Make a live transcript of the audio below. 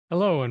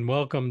Hello and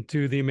welcome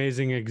to the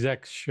Amazing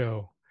Execs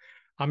Show.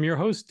 I'm your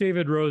host,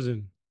 David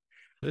Rosen.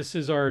 This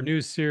is our new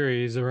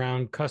series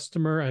around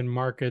customer and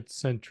market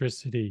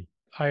centricity.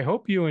 I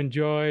hope you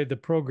enjoy the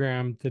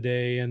program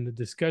today and the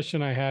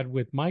discussion I had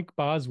with Mike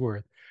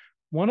Bosworth,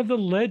 one of the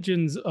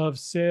legends of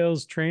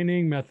sales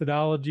training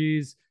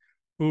methodologies,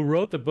 who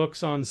wrote the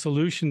books on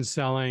solution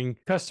selling,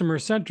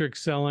 customer-centric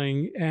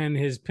selling, and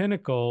his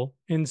pinnacle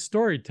in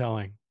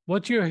storytelling.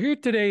 What you'll hear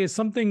today is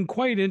something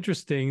quite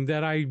interesting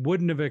that I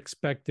wouldn't have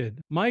expected.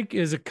 Mike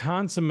is a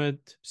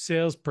consummate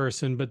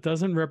salesperson, but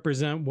doesn't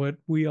represent what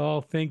we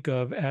all think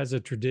of as a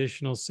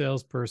traditional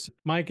salesperson.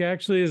 Mike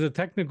actually is a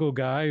technical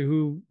guy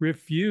who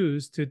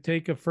refused to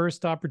take a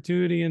first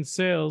opportunity in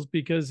sales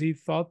because he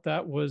thought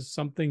that was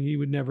something he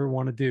would never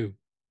want to do.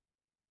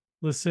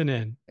 Listen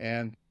in.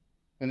 And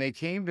when they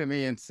came to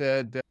me and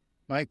said,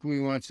 Mike,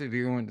 we want you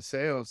to go into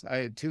sales, I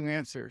had two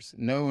answers,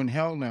 no and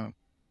hell no.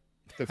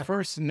 The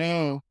first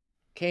no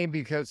came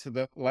because for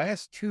the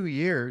last 2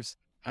 years,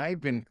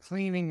 I've been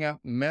cleaning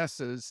up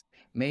messes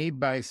made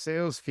by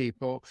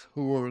salespeople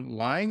who were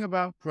lying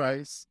about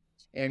price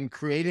and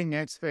creating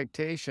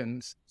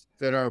expectations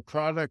that our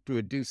product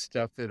would do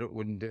stuff that it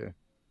wouldn't do.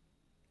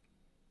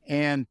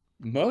 And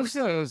most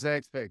of those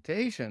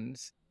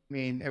expectations,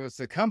 it was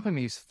the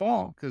company's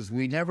fault because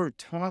we never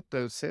taught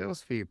those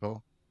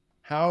salespeople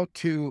how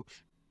to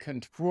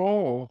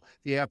control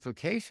the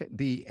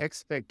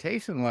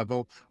expectation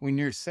level when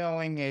you're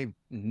selling a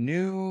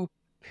new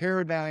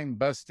paradigm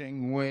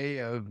busting way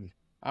of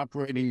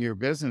operating your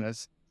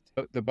business.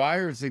 But the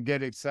buyers would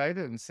get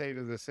excited and say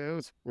to the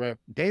sales rep,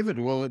 David,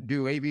 will it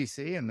do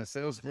ABC? And the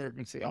sales rep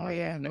would say, oh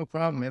yeah, no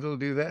problem. It'll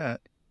do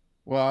that.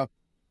 Well,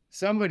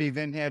 somebody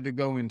then had to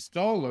go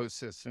install those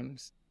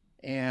systems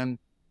and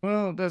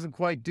it doesn't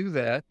quite do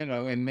that,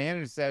 and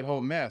manage that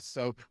whole mess.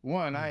 So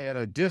one, I had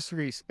a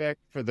disrespect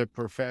for the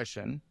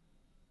profession.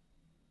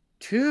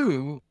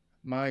 Two,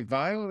 my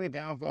violent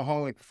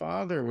alcoholic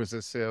father was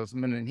a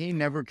salesman and he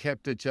never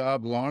kept a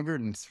job longer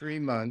than 3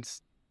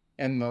 months.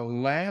 And the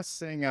last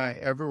thing I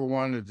ever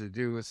wanted to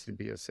do was to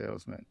be a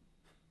salesman.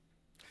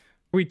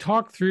 We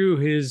talked through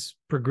his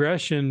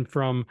progression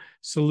from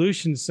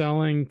solution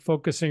selling,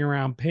 focusing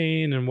around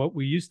pain and what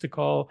we used to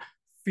call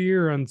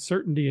fear,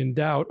 uncertainty, and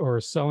doubt, or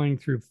selling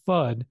through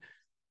FUD,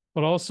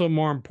 but also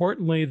more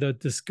importantly, the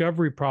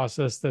discovery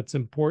process that's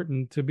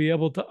important to be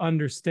able to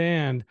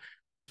understand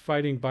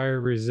fighting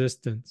buyer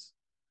resistance.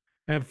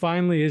 And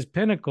finally, his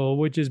pinnacle,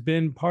 which has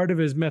been part of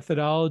his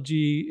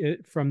methodology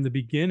from the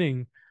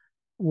beginning,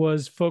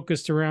 was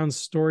focused around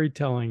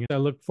storytelling. I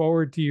look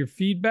forward to your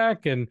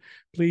feedback, and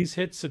please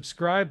hit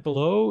subscribe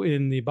below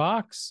in the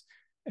box.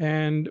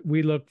 And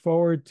we look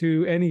forward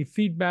to any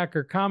feedback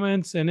or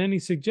comments and any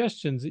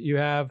suggestions that you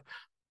have.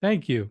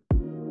 Thank you.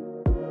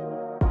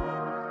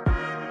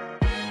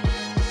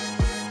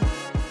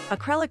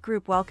 Acrylic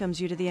Group welcomes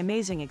you to the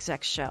Amazing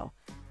Execs Show,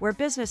 where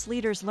business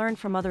leaders learn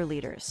from other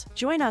leaders.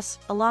 Join us,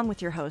 along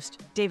with your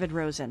host, David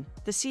Rosen,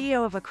 the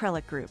CEO of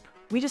Acrylic Group.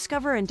 We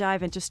discover and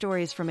dive into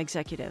stories from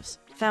executives,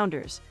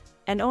 founders,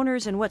 and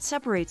owners and what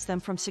separates them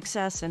from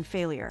success and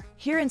failure.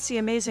 Hear and see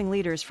amazing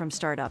leaders from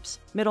startups,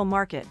 middle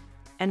market,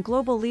 and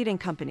global leading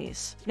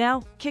companies.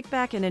 Now, kick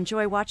back and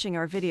enjoy watching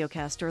our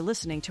videocast or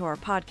listening to our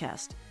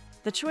podcast.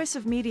 The choice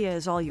of media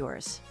is all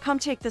yours. Come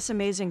take this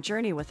amazing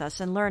journey with us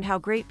and learn how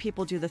great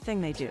people do the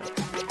thing they do.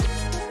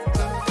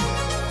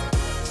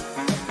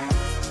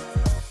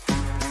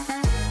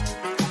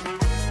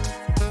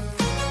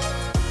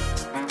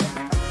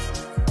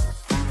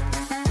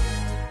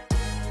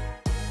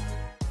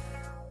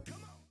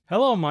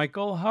 Hello,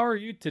 Michael. How are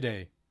you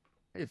today?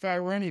 If I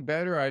were any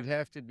better, I'd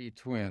have to be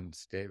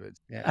twins, David.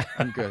 Yeah,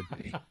 I'm good.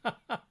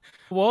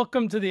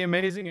 Welcome to the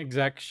Amazing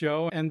Exec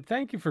Show, and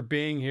thank you for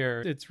being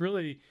here. It's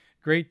really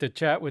great to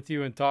chat with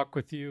you and talk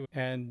with you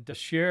and to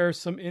share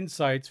some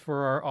insights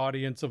for our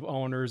audience of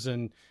owners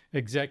and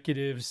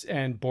executives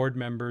and board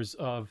members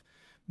of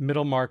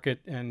middle market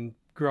and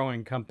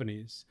growing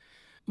companies.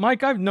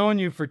 Mike, I've known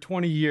you for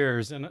 20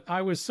 years, and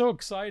I was so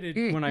excied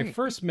when I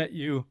first met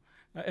you.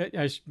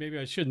 Maybe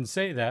I shouldn't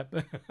say that,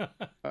 but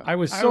I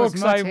was so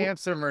excited. Much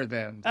handsomer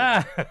then.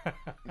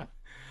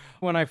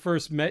 When I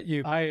first met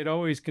you, I had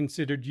always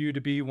considered you to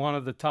be one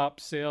of the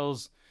top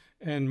sales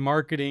and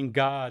marketing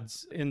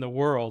gods in the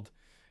world,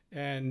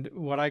 and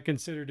what I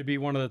consider to be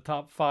one of the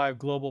top 5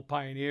 global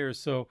pioneers.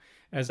 So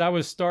as I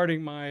was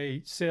starting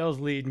my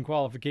sales lead and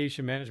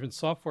qualification management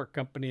software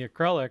company,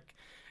 Acrylic,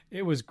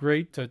 it was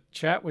great to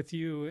chat with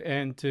you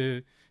and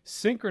to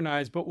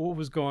synchronize what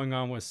was going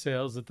on with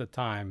sales at the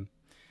time.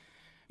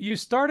 You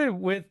started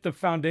with the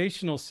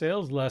foundational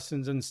sales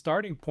lessons and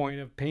starting point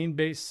of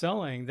pain-based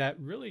selling that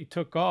really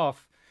took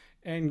off.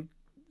 And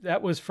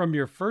that was from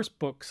your first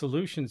book,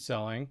 Solution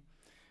Selling.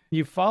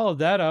 You followed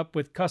that up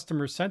with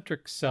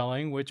customer-centric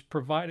selling, which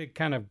provided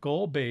kind of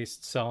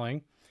goal-based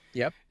selling.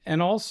 Yep.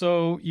 And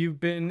also you've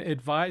been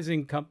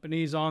advising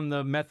companies on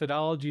the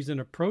methodologies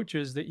and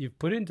approaches that you've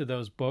put into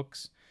those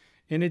books.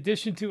 In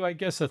addition to, I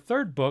guess, a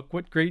third book,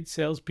 What Great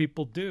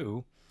Salespeople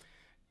Do.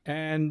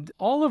 and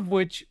all of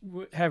which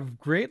have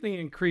greatly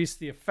increased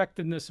the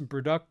effectiveness and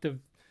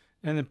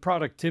the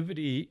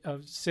productivity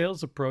of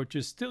sales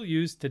approaches still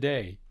used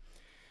today.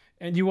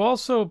 And you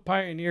also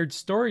pioneered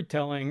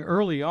storytelling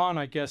early on,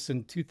 I guess,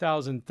 in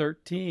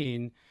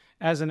 2013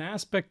 as an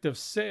aspect of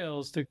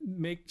sales to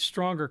make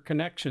stronger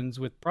connections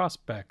with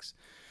prospects.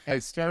 I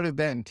started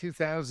that in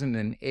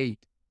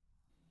 2008.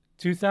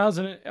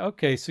 2000,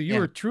 okay, so you Yeah.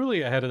 were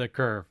truly ahead of the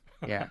curve.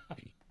 Yeah.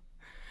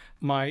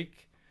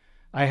 Mike,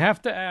 I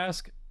have to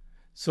ask,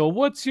 so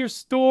what's your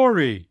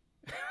story?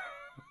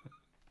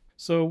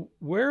 So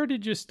where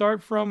did you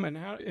start from,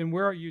 and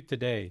where are you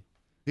today?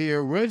 The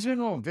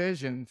original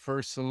vision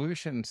for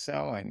solution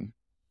selling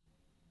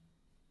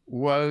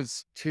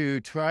was to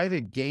try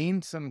to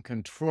gain some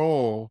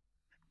control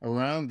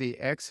around the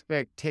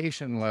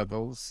expectation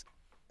levels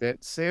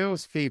that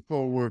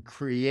salespeople were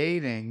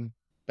creating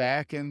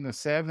back in the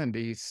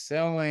 70s,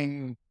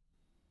 selling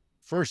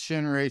first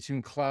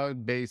generation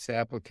cloud-based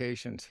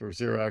applications for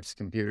Xerox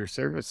Computer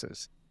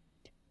Services.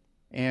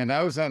 And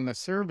I was on the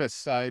service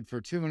side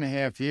for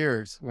 2.5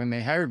 years. When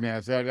they hired me, I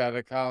was right out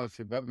of college.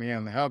 They put me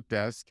on the help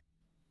desk.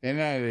 Then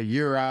I had a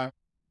year out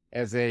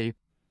as a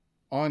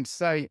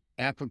on-site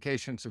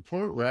application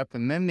support rep.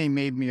 And then they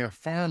made me a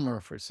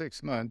farmer for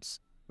 6 months,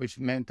 which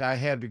meant I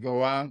had to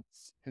go out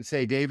and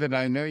say, David,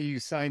 I know you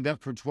signed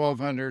up for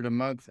 $1,200 a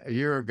month a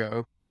year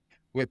ago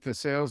with the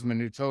salesman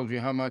who told you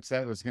how much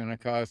that was going to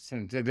cost.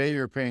 And today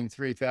you're paying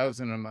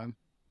 $3,000 a month.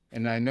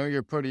 And I know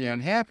you're pretty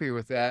unhappy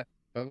with that,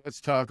 but let's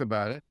talk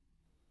about it.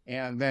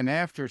 And then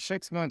after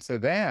 6 months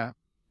of that,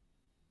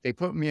 they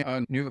put me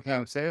on new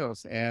account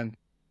sales. And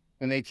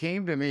when they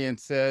came to me and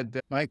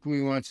said, Mike,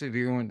 we want you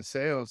to go into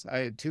sales, I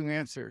had two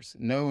answers,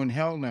 no and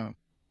hell no.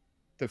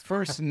 The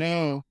first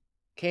no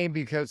came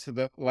because for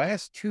the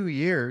last 2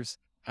 years,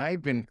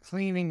 I've been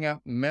cleaning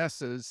up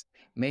messes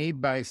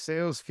made by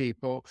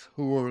salespeople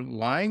who were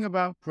lying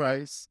about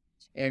price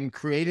and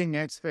creating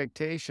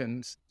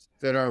expectations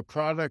that our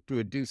product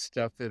would do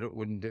stuff that it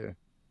wouldn't do.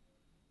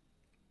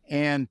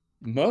 And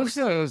most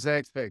of those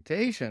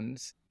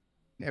expectations,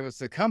 it was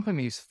the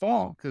company's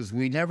fault because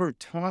we never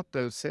taught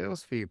those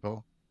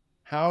salespeople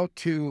how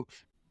to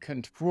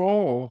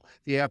control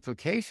the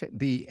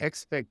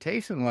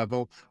expectation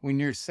level when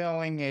you're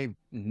selling a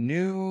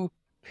new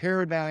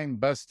paradigm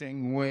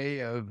busting way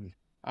of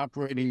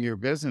operating your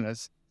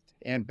business.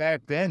 And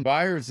back then,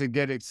 buyers would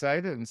get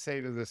excited and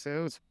say to the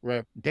sales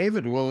rep,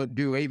 David, will it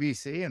do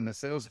ABC? And the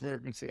sales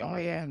rep would say, oh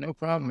yeah, no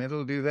problem,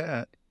 it'll do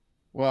that.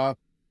 Well,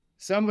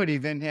 somebody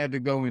then had to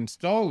go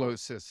install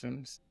those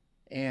systems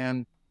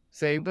and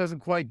say it doesn't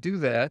quite do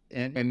that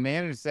and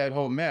manage that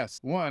whole mess.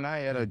 One, I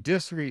had a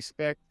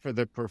disrespect for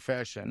the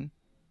profession.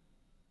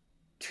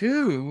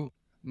 Two,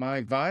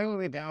 my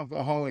violent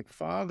alcoholic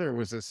father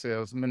was a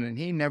salesman and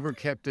he never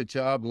kept a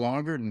job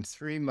longer than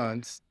 3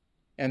 months.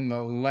 And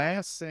the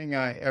last thing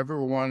I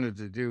ever wanted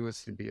to do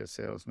was to be a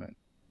salesman.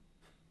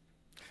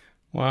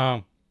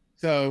 Wow.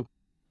 So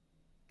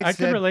I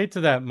can relate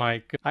to that,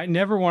 Mike. I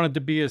never wanted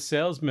to be a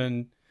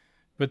salesman.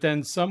 But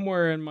then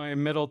somewhere in my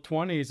middle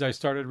 20s, I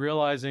started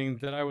realizing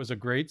that I was a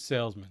great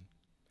salesman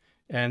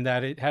and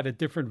that it had a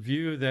different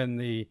view than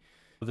the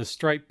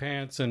striped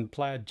pants and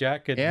plaid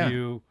jacket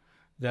view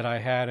that I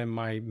had in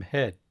my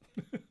head.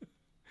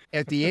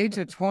 At the age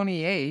of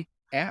 28,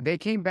 they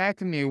came back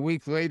to me a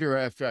week later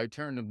after I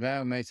turned them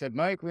down. They said,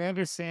 Mike, we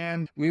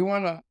understand we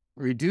want to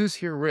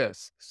reduce your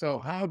risk. So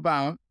how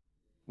about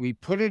we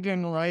put it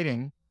in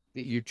writing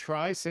that you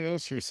try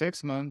sales for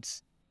 6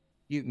 months,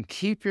 you can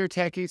keep your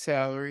techie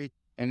salary,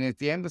 and at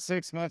the end of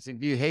 6 months,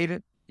 if you hate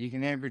it, you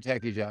can have your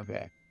techie job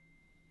back.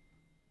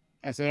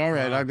 I said, all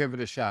right, I'll give it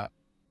a shot.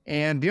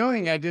 And the only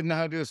thing I didn't know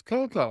how to do was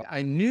cold call.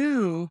 I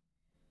knew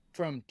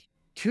from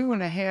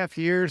 2.5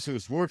 years I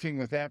was working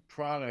with that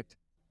product,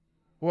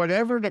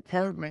 whatever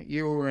department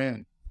you were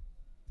in,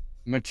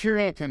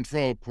 material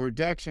control,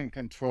 production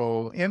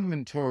control,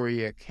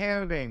 inventory,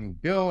 accounting,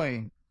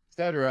 billing,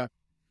 etc.,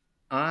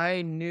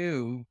 I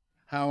knew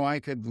how I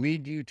could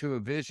lead you to a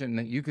vision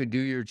that you could do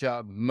your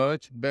job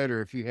much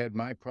better if you had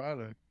my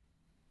product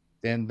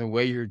than the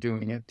way you're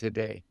doing it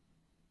today.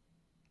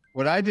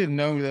 What I didn't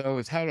know, though,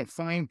 is how to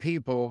find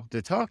people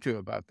to talk to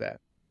about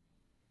that.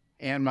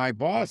 And my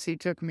boss, he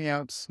took me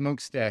out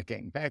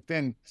smokestacking. Back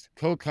then,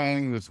 cold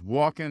calling was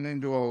walking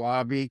into a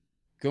lobby,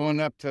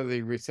 going up to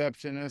the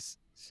receptionist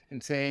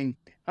and saying,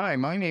 hi,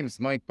 my name is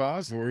Mike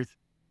Bosworth,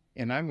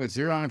 and I'm with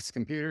Xerox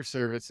Computer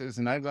Services,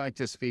 and I'd like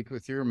to speak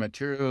with your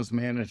materials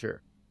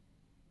manager.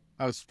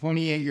 I was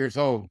 28 years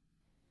old.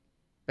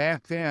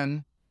 Back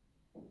then,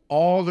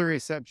 all the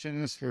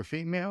receptionists were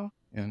female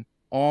and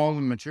all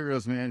the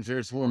materials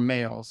managers were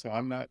male. So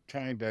I'm not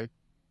trying to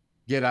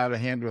get out of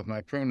hand with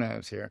my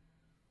pronouns here.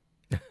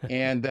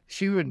 And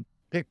she would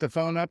pick the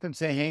phone up and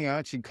say, hang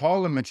on. She'd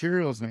call the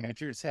materials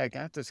manager and say, I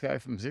got this guy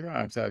from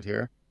Xerox out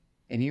here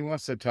and he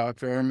wants to talk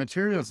to our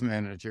materials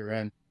manager.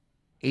 And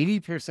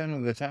 80%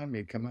 of the time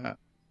he'd come out.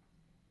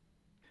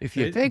 If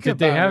you think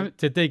about it,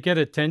 did they get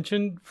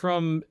attention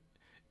from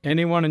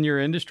anyone in your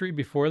industry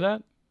before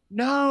that?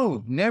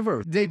 No,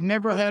 never. They've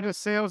never had a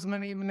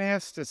salesman even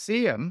ask to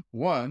see them,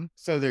 one,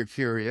 so they're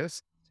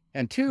curious.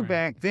 And two, Right.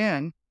 back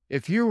then,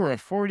 if you were a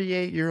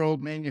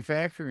 48-year-old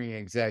manufacturing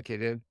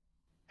executive,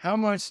 how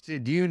much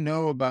did you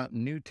know about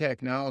new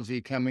technology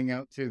coming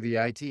out through the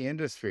IT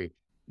industry?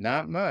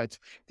 Not much.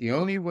 The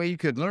only way you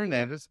could learn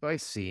that is by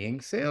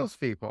seeing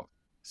salespeople.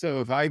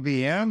 So if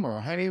IBM or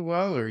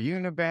Honeywell or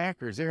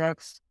Univac or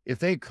Xerox, if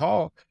they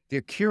call,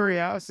 the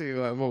curiosity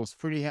level is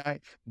pretty high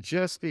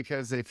just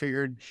because they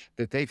figured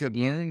that they could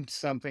learn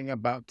something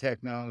about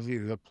technology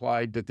that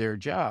applied to their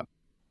job.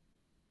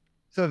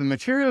 So the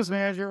materials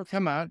manager will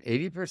come out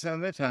 80%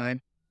 of the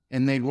time,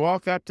 and they'd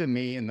walk up to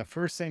me, and the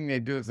first thing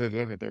they'd do is they'd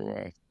look at their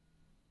wife.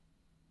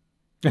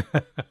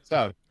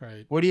 So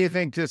Right. what do you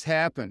think just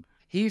happened?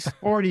 He's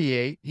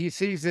 48. He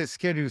sees this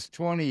kid who's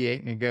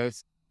 28, and he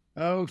goes,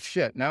 oh,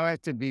 shit, now I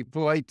have to be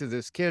polite to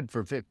this kid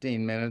for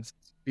 15 minutes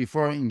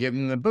before I can give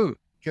him the boot.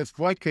 Because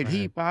what could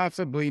he Right.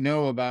 possibly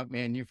know about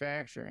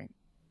manufacturing?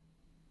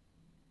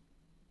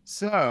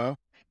 So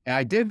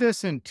I did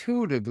this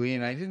intuitively,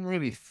 and I didn't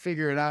really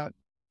figure it out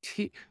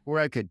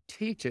where I could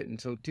teach it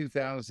until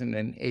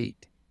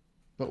 2008.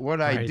 But what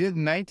I Right. did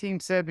in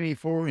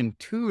 1974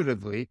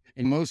 intuitively,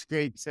 and most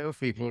great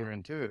salespeople are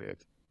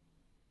intuitive,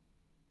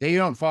 they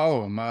don't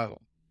follow a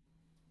model.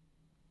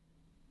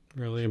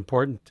 Really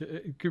important.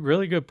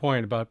 Really good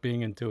point about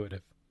being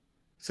intuitive.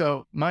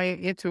 So my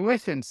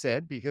intuition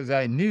said, because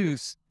I knew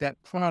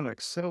that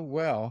product so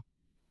well,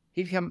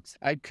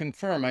 I'd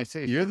confirm, I'd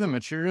say, you're the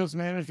materials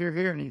manager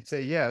here? And he'd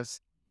say,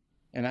 yes.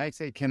 And I'd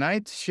say, can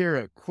I share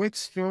a quick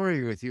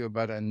story with you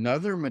about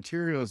another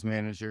materials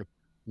manager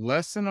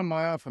less than a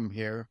mile from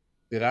here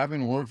that I've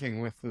been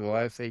working with for the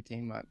last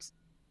 18 months?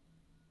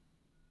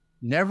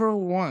 Never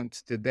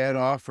once did that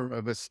offer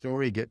of a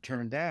story get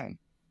turned down,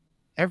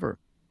 ever.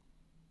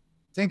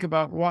 Think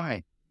about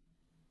why.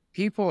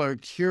 People are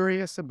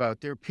curious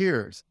about their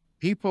peers.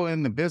 People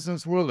in the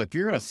business world, if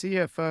you're a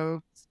CFO,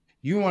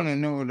 you want to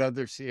know what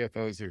other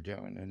CFOs are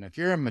doing. And if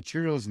you're a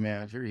materials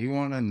manager, you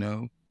want to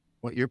know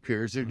what your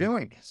peers are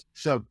doing.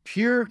 So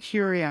pure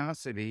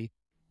curiosity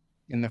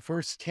in the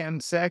first 10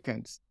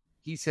 seconds,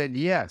 he said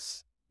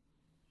yes.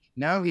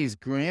 Now he's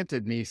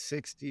granted me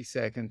 60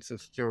 seconds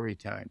of story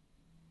time.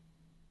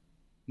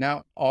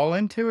 Now, all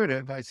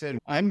intuitive, I said,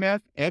 I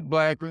met Ed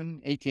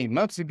Blackman 18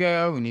 months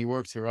ago, and he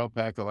works for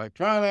Elpac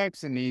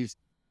Electronics, and he's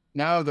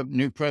now the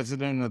new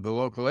president of the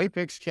local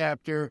Apex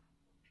chapter.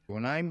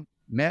 When I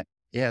met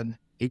Ed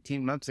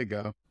 18 months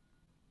ago,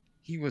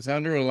 he was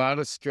under a lot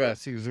of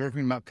stress. He was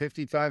working about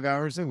 55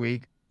 hours a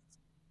week.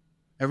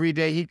 Every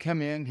day he'd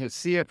come in, his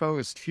CFO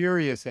was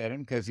furious at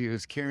him because he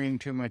was carrying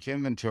too much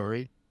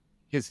inventory.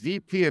 His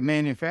VP of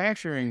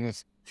manufacturing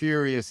was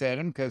furious at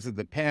him because of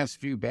the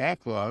past due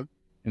backlog.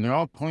 And they're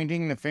all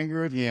pointing the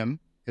finger at him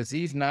because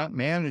he's not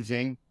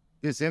managing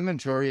this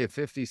inventory of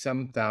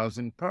 50-some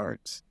thousand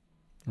parts.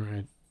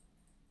 Right.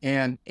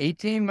 And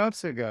 18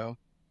 months ago,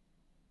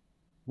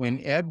 when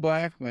Ed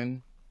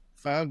Blackman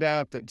found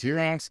out that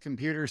Xerox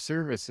Computer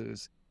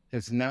Services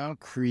has now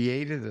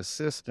created a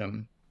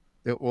system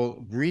that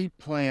will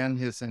replan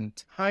his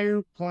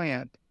entire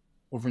plant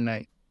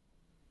overnight,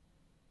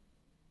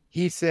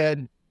 he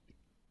said,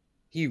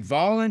 he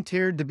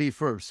volunteered to be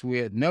first. We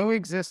had no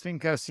existing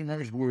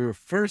customers. We were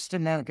first to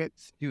market.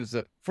 He was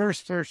the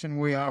first person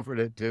we offered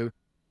it to.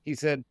 He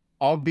said,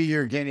 I'll be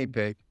your guinea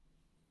pig.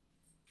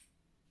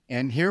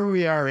 And here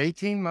we are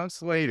 18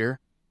 months later.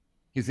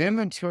 His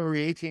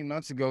inventory 18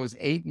 months ago was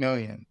 8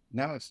 million.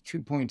 Now it's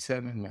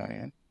 2.7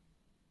 million.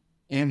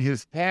 And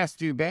his past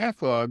due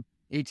backlog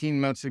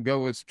 18 months ago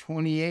was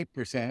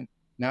 28%.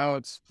 Now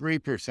it's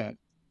 3%.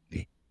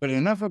 But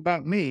enough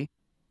about me.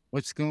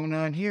 What's going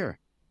on here?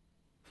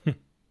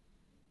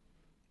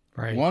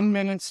 Right. 1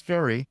 minute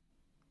story.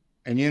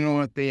 And you know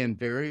what they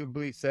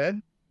invariably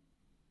said?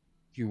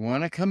 You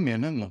want to come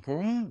in and look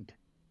around.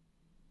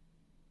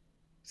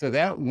 So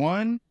that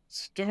one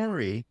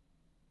story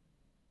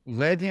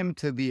led him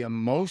to the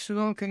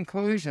emotional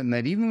conclusion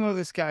that even though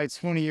this guy's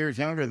 20 years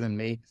younger than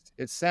me,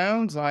 it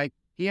sounds like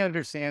he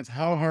understands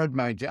how hard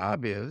my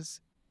job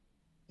is.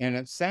 And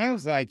it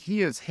sounds like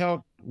he has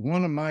helped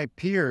one of my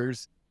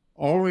peers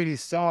already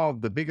solve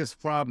the biggest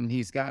problem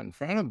he's got in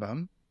front of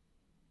him.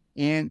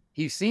 And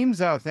he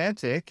seems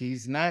authentic.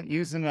 He's not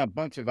using a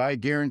bunch of, I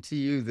guarantee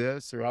you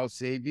this, or I'll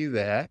save you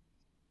that.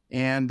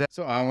 And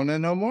so I want to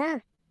know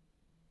more.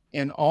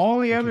 And all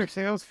the other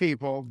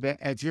salespeople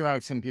at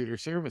Xerox Computer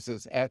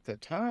Services at the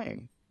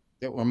time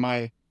that were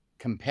my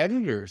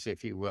competitors,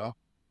 if you will,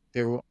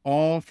 they were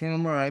all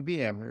former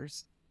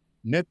IBMers,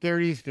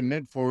 mid-30s to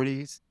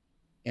mid-40s.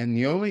 And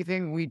the only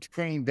thing we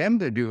trained them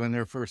to do in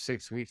their first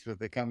 6 weeks with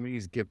the company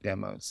is give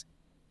demos.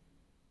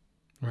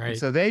 Right.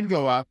 So they'd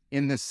go up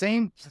in the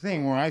same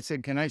thing where I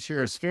said, can I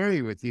share a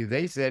story with you?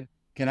 They said,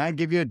 can I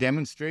give you a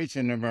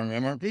demonstration of our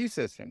MRP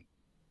system?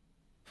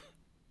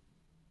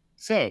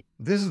 So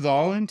this is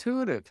all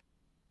intuitive.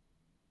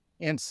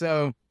 And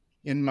so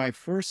in my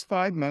first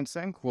 5 months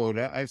on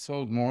quota, I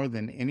sold more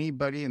than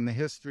anybody in the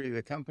history of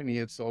the company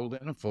had sold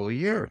in a full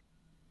year.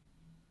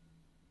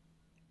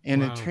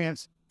 And Wow. it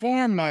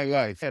transformed my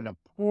life. I had a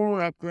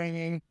poor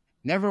upbringing,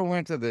 never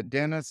went to the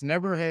dentist,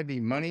 never had any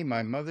money.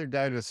 My mother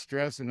died of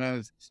stress when I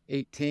was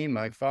 18.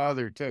 My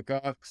father took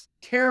off.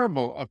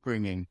 Terrible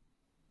upbringing.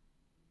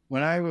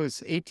 When I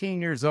was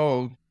 18 years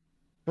old,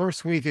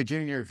 first week of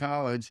junior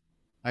college,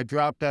 I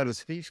dropped out of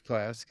speech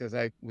class because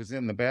I was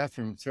in the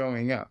bathroom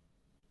throwing up.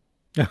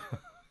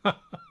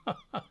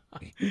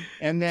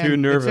 And then Too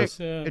nervous.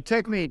 it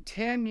took me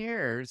 10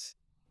 years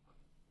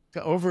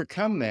to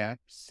overcome that.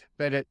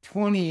 But at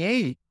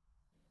 28,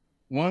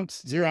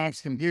 once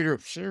Xerox Computer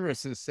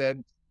Services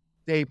said,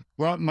 they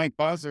brought Mike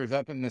Bosworth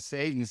up in the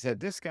stage and said,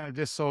 this guy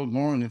just sold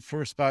more in the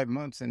first 5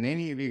 months than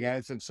any of you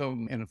guys have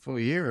sold in a full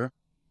year.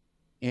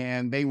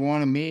 And they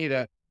wanted me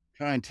to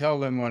try and tell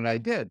them what I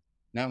did.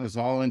 That was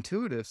all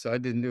intuitive, so I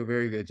didn't do a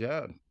very good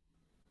job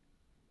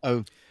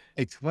of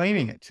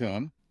explaining it to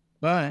them.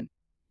 But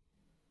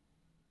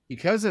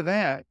because of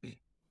that,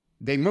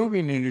 they moved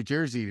me to New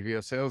Jersey to be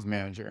a sales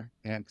manager.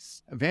 And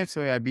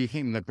eventually I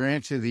became the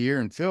branch of the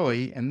year in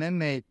Philly. And then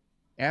they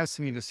asked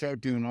me to start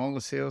doing all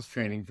the sales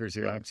training for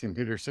Xerox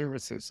Computer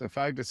Services. So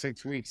 5 to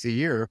 6 weeks a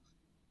year,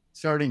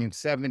 starting in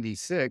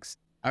 76,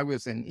 I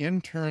was an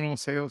internal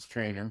sales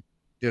trainer,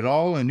 did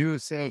all the new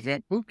sales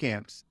rep boot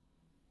camps.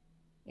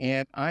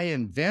 And I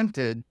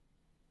invented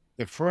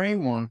the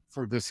framework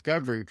for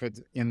discovery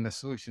in the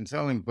solution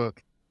selling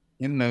book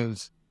in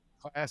those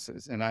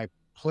classes. And I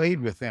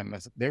played with them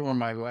as they were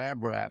my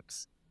lab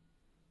rats.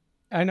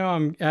 I know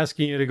I'm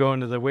asking you to go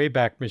into the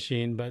Wayback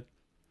Machine, but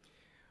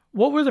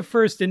what were the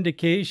first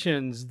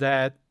indications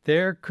that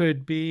there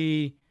could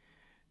be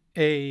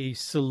a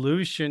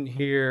solution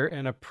here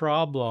and a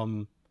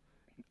problem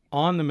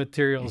on the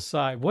materials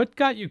side? What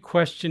got you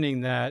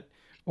questioning that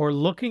or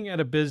looking at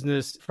a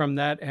business from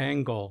that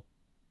angle?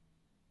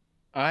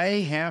 I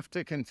have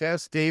to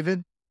confess,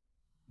 David,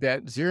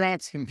 that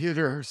Xerox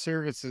Computer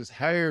Services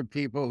hired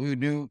people who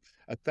knew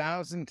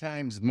 1,000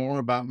 times more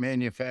about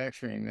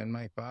manufacturing than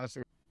my boss.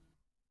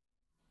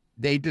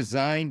 They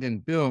designed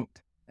and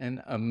built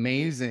an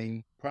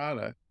amazing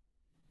product.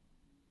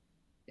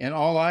 And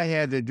all I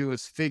had to do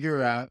was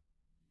figure out,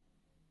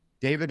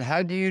 David,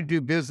 how do you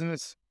do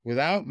business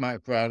without my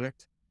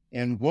product?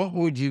 And what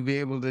would you be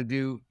able to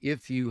do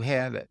if you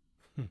had it?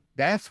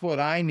 That's what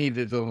I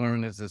needed to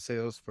learn as a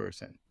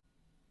salesperson.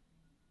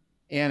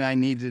 And I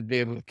needed to be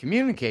able to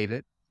communicate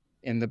it.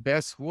 And the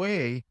best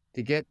way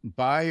to get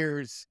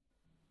buyers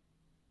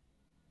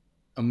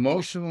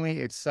emotionally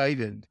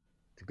excited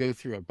to go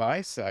through a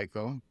buy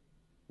cycle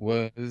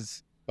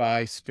was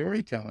by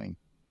storytelling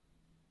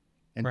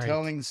and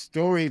telling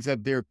stories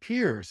of their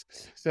peers.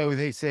 So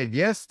they said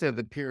yes to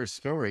the peer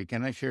story.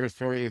 Can I share a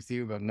story with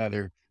you about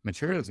another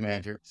materials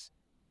manager?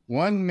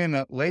 1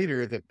 minute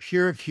later, the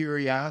pure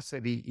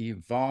curiosity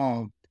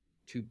evolved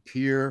to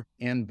pure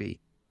envy.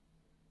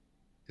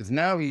 Because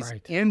now he's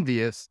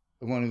envious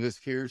of one of his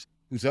peers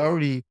who's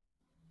already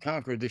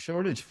conquered the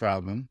shortage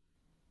problem.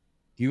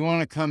 Do you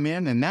want to come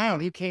in? And now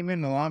he came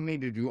in and allowed me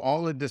to do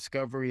all the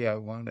discovery I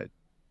wanted.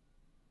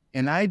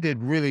 And I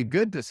did really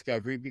good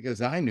discovery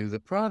because I knew the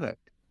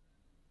product.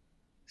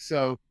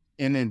 So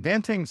in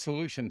inventing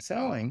solution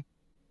selling,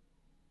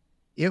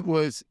 it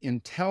was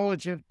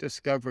intelligent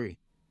discovery.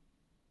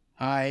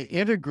 I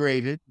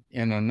integrated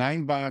in a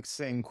 9-box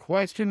thing,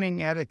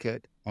 questioning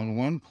etiquette on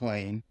one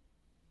plane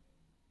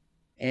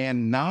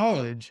and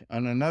knowledge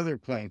on another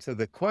plane. So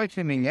the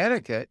questioning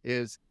etiquette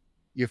is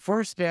you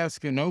first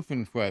ask an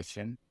open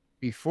question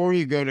before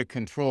you go to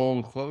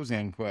control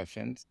close-end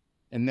questions,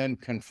 and then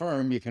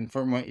you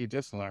confirm what you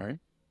just learned.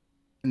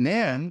 And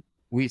then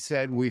we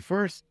said we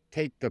first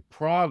take the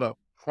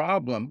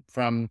problem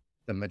from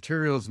the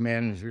materials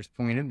manager's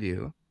point of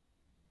view.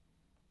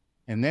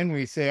 And then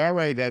we say, all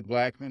right, Ed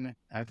Blackman,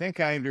 I think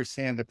I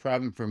understand the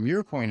problem from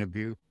your point of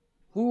view.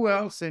 Who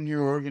else in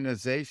your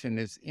organization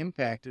is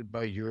impacted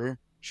by your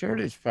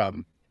shortage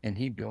problem? And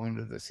he'd go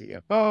into the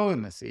CFO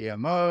and the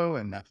CMO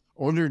and the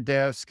order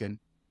desk. And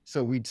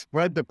so we'd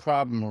spread the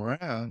problem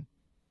around.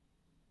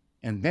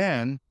 And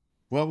then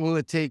what will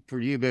it take for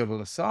you to be able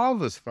to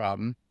solve this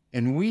problem?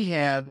 And we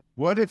had,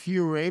 what if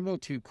you were able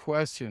to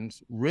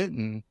questions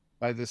written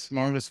by the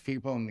smartest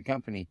people in the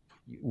company?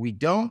 We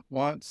don't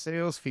want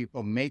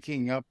salespeople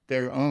making up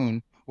their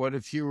own what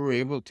if you were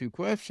able to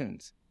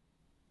questions.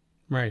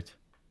 Right.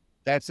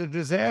 That's a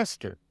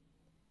disaster.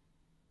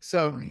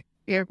 So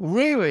it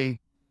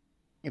really,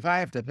 if I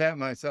have to pat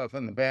myself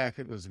on the back,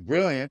 it was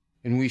brilliant.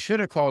 And we should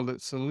have called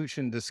it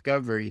solution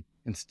discovery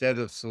instead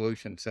of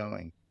solution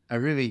selling. I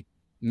really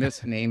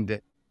misnamed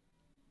it.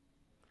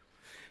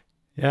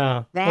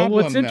 Yeah. Problem,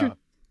 well, what's interesting?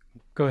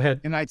 Go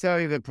ahead. And I tell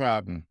you the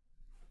problem.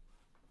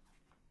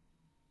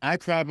 I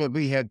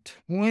probably had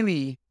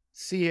 20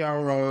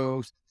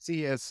 CROs,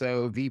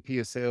 CSO, VP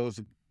of sales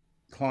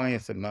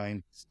clients of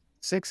mine.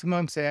 6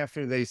 months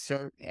after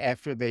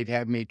they'd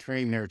have me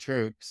train their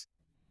troops,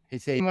 they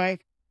say,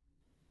 Mike,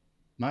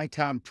 my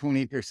top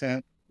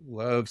 20%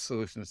 love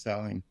solution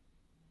selling,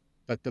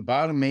 but the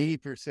bottom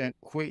 80%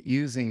 quit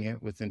using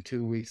it within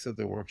 2 weeks of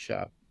the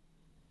workshop.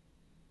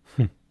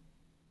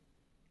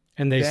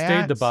 And they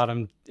stayed the That's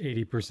bottom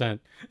 80%.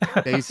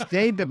 They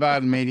stayed the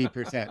bottom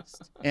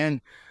 80%. And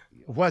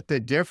what the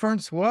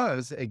difference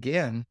was,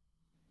 again,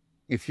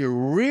 if you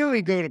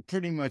really go to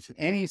pretty much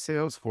any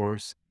sales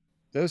force,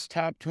 those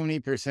top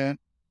 20%,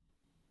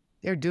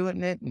 they're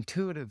doing it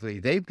intuitively.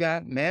 They've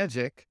got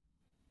magic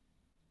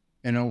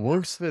and it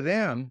works for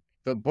them.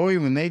 But boy,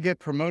 when they get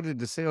promoted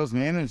to sales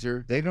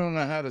manager, they don't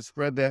know how to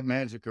spread that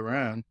magic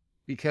around,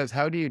 because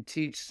how do you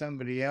teach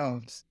somebody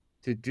else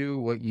to do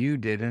what you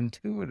did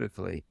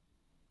intuitively?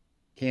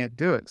 Can't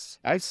do it.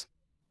 I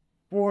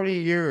 40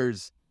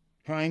 years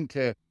trying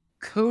to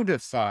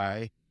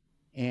codify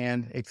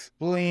and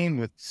explain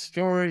with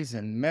stories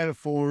and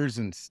metaphors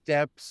and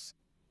steps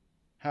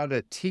how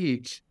to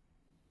teach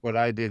what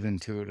I did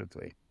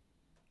intuitively.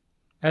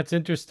 That's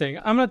interesting.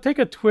 I'm going to take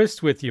a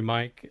twist with you,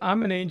 Mike.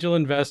 I'm an angel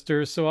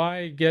investor, so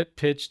I get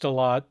pitched a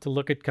lot to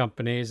look at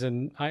companies,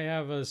 and I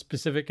have a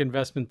specific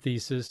investment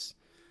thesis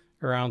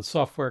around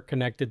software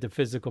connected to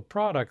physical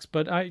products,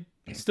 but I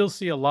still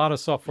see a lot of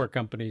software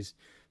companies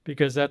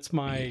because that's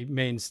my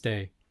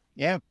mainstay.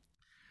 Yeah.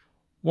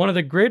 One of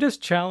the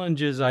greatest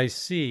challenges I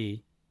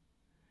see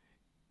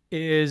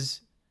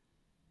is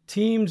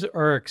teams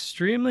are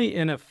extremely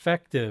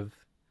ineffective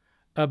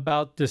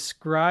about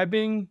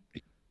describing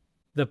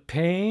the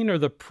pain or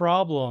the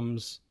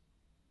problems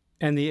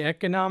and the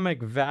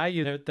economic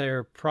value that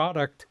their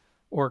product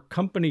or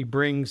company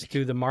brings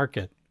to the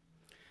market.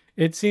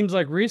 It seems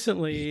like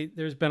recently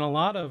there's been a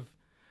lot of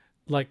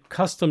like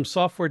custom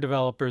software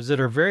developers that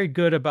are very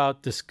good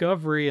about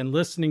discovery and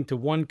listening to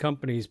one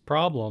company's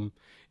problem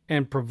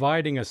and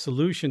providing a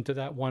solution to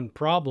that one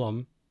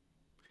problem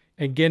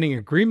and getting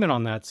agreement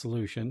on that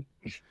solution.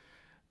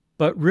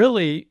 But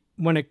really,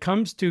 when it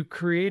comes to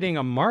creating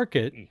a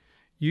market,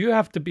 you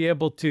have to be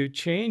able to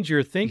change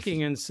your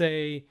thinking and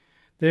say,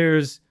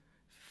 there's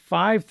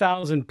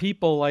 5,000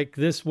 people like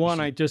this one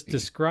I just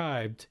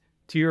described.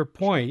 To your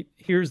point,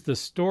 here's the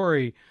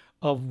story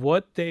of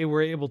what they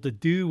were able to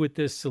do with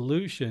this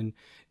solution.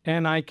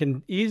 And I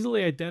can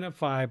easily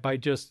identify by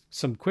just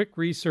some quick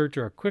research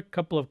or a quick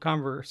couple of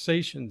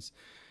conversations.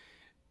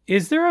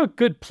 Is there a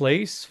good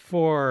place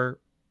for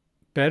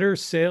better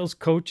sales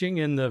coaching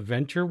in the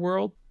venture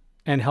world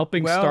and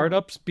helping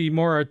startups be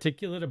more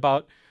articulate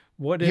about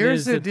what it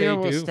is that they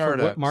do for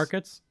what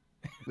markets?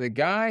 The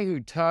guy who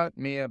taught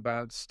me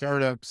about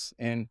startups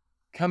and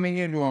coming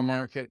into a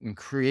market and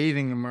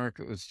creating a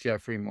market was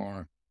Jeffrey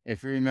Moore.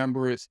 If you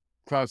remember his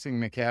Crossing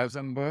the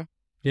Chasm book.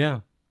 Yeah.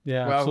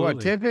 Well, absolutely.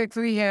 what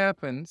typically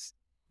happens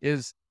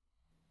is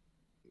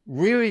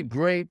really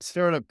great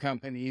startup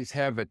companies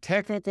have a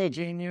technical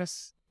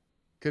genius,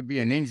 could be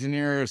an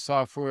engineer, a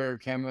software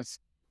chemist.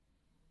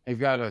 They've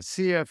got a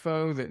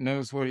CFO that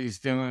knows what he's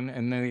doing,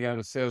 and then they got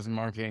a sales and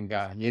marketing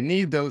guy. You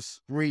need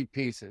those three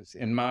pieces.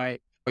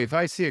 If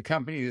I see a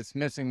company that's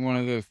missing one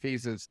of those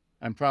pieces,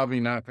 I'm probably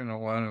not going to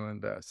want to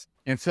invest.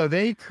 And so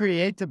they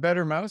create the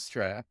better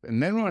mousetrap.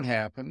 And then what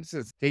happens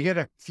is they get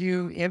a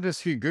few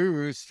industry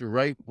gurus to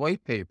write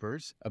white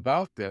papers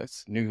about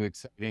this new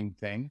exciting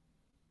thing.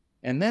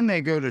 And then they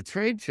go to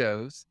trade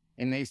shows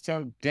and they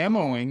start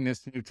demoing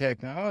this new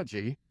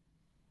technology.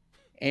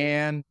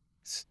 And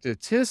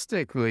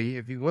statistically,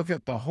 if you look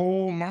at the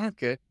whole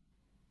market,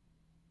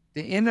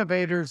 the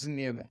innovators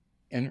and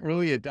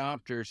early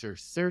adopters are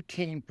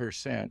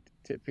 13%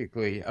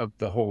 typically of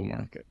the whole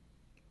market.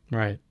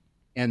 Right.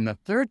 And the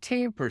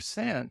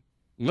 13%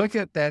 look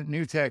at that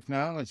new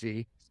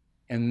technology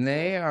and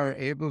they are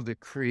able to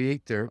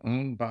create their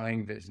own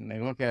buying vision. They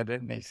look at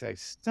it and they say,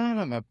 son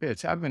of a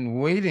bitch, I've been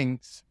waiting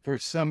for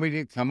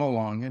somebody to come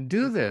along and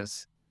do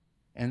this.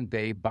 And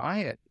they buy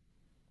it.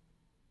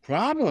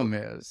 Problem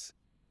is,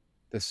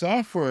 the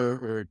software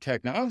or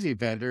technology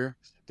vendor,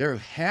 they're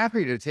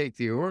happy to take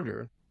the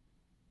order.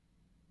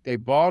 They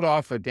bought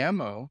off a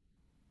demo,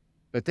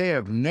 but they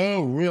have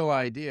no real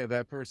idea of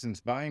that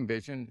person's buying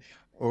vision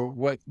or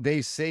what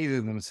they say to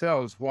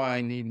themselves, why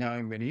I need now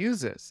I'm going to use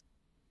this.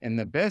 And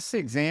the best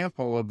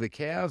example of the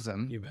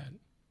chasm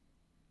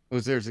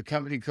was there's a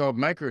company called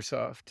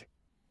Microsoft.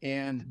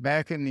 And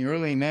back in the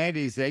early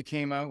 90s, they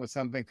came out with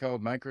something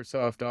called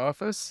Microsoft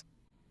Office.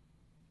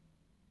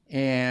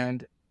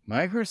 And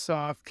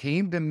Microsoft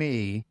came to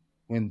me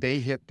when they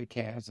hit the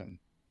chasm.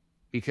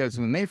 Because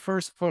when they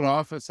first put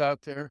Office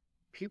out there,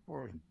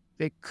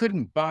 they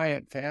couldn't buy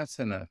it fast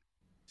enough.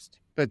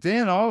 But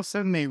then all of a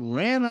sudden they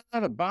ran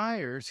out of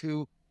buyers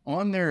who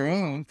on their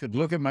own could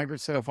look at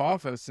Microsoft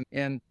Office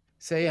and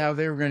say how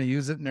they were going to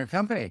use it in their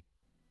company.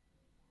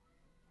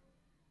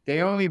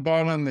 They only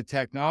bought on the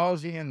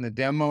technology and the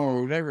demo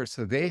or whatever.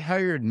 So they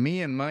hired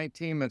me and my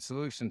team at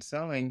Solution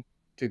Selling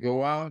to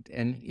go out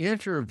and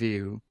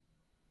interview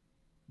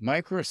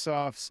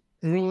Microsoft's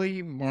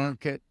early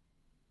market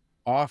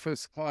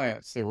Office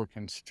clients. There were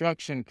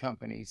construction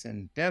companies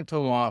and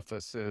dental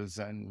offices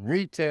and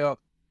retail.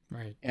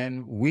 Right.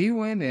 And we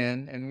went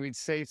in and we'd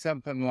say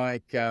something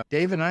like,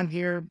 David, I'm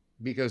here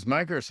because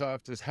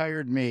Microsoft has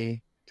hired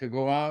me to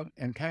go out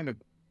and kind of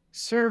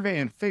survey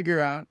and figure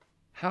out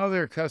how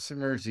their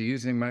customers are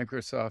using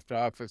Microsoft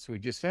Office.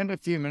 Would you spend a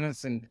few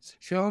minutes and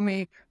show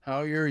me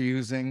how you're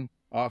using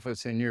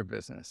Office in your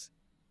business?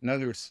 In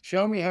other words,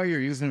 show me how you're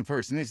using it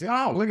first. And they say,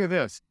 oh, look at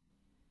this.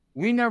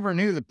 We never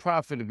knew the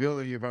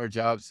profitability of our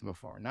jobs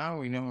before. Now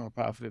we know our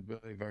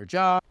profitability of our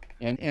job.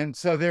 And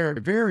so they're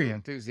very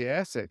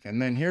enthusiastic.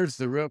 And then here's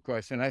the real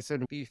question. I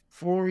said,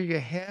 before you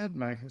had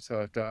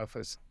Microsoft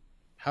Office,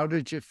 how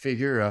did you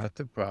figure out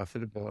the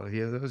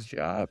profitability of those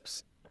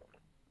jobs?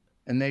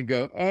 And they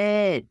go,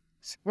 oh,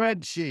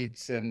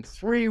 spreadsheets and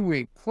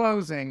 3-week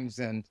closings.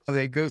 And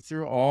they go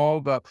through all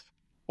the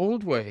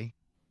old way.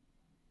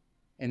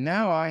 And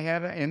now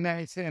and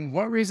I say, and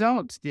what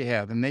results do you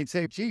have? And they'd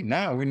say, gee,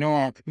 now we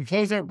know we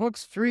close our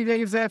books 3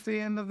 days after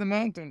the end of the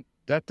month and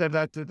da.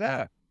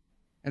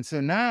 And so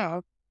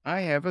now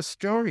I have a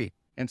story.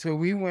 And so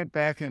we went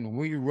back and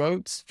we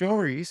wrote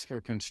stories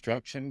for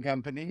construction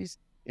companies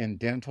and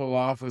dental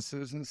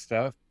offices and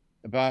stuff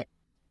about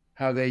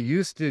how they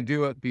used to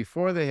do it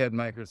before they had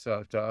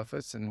Microsoft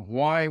Office and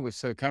why it was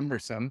so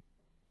cumbersome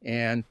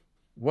and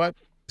what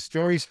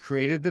stories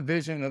created the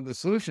vision of the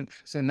solution.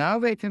 So now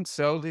they can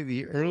sell to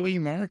the early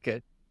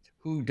market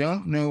who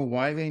don't know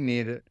why they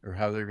need it or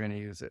how they're going to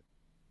use it.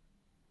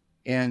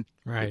 And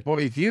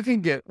boy, if you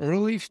can get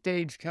early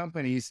stage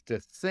companies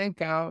to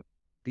think out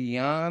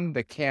beyond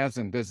the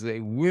chasm, because they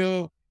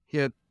will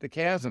hit the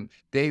chasm,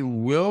 they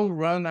will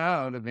run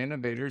out of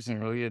innovators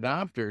and early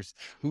adopters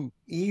who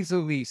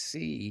easily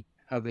see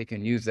how they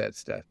can use that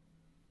stuff.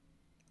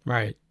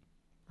 Right.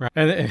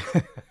 And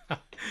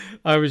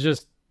I was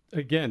just,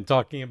 again,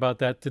 talking about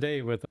that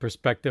today with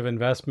Perspective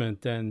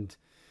Investment. And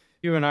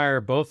you and I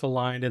are both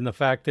aligned in the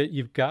fact that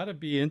you've got to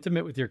be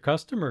intimate with your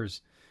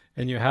customers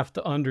and you have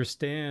to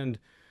understand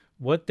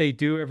what they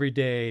do every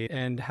day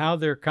and how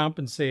they're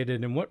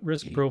compensated and what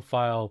risk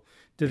profile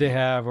do they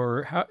have,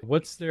 or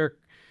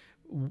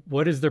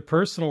what is their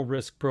personal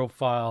risk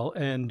profile,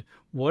 and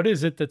what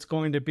is it that's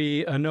going to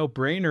be a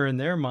no-brainer in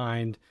their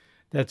mind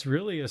that's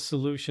really a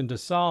solution to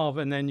solve.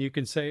 And then you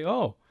can say,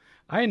 oh,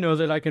 I know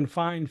that I can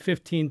find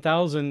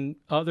 15,000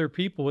 other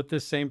people with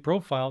this same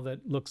profile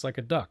that looks like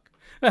a duck.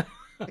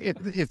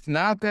 It's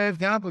not that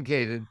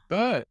complicated,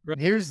 but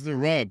here's the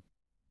rub.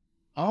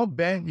 I'll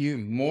bet you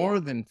more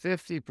than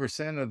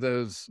 50% of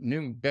those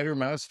new better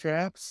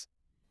mousetraps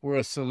were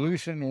a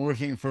solution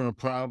working for a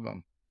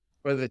problem,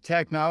 where the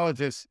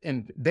technologists,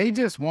 and they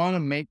just want to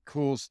make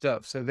cool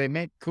stuff. So they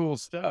make cool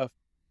stuff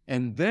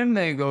and then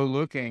they go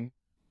looking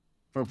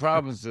for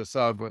problems to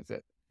solve with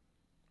it.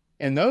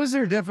 And those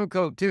are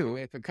difficult too.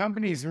 If a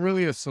company is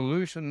really a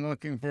solution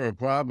looking for a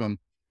problem,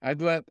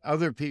 I'd let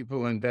other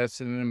people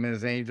invest in them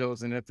as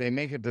angels. And if they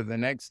make it to the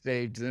next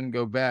stage, then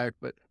go back.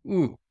 But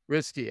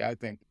risky, I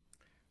think.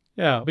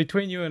 Yeah,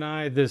 between you and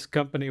I, this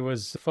company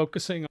was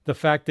focusing on the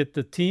fact that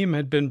the team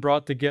had been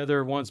brought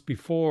together once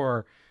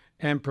before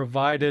and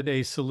provided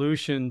a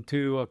solution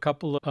to a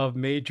couple of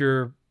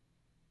major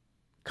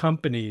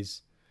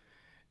companies.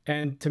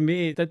 And to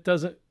me, that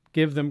doesn't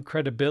give them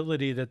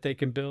credibility that they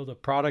can build a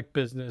product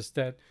business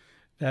that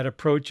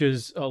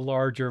approaches a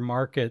larger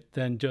market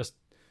than just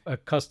a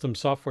custom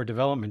software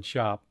development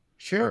shop.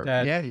 Sure.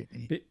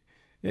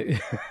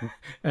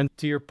 And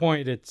to your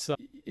point,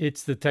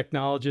 it's the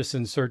technologists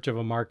in search of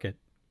a market.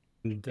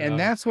 And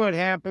that's what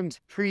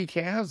happens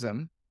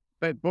pre-chasm.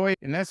 But boy,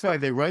 and that's why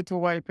they write the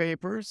white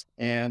papers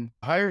and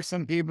hire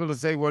some people to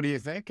say, what do you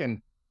think?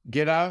 And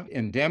get out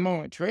and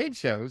demo at trade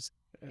shows.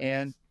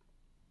 And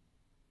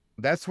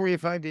that's where you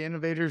find the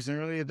innovators and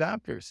early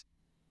adopters.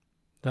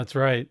 That's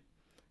right.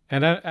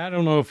 And I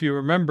don't know if you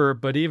remember,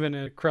 but even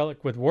at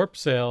Acrylic with Warp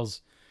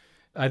Sales,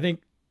 I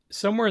think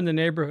somewhere in the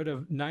neighborhood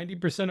of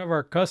 90% of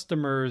our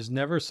customers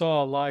never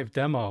saw a live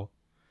demo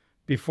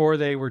before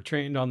they were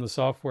trained on the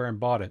software and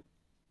bought it.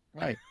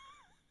 Right.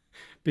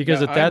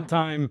 Because at that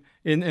time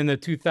in the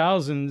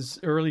 2000s,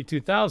 early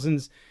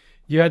 2000s,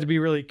 you had to be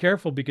really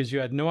careful because you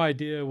had no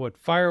idea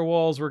what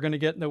firewalls were going to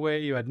get in the way.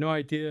 You had no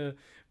idea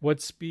what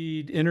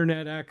speed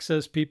internet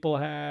access people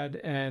had,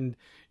 and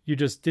you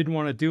just didn't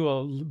want to do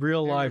a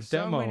real live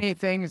demo. So many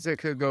things that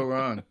could go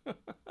wrong.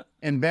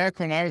 And back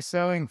when I was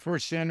selling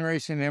first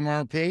generation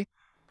MRP,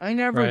 I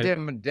never did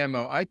a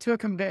demo. I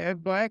took him to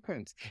Ed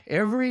Blackman's.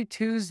 Every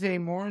Tuesday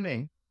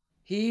morning,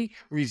 he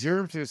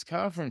reserved his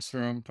conference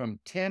room from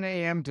 10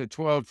 a.m. to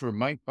 12 for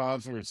Mike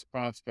Bosworth's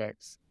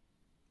prospects.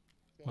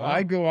 Wow.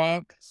 I'd go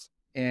out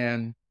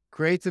and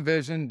create the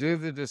vision, do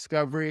the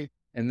discovery,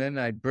 and then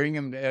I'd bring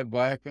him to Ed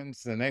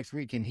Blackman's the next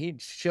week, and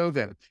he'd show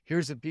them,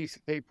 here's a piece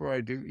of paper I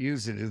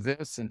use to do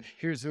this, and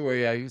here's the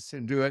way I used to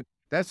do it.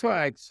 That's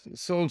why I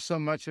sold so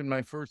much in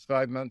my first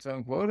 5 months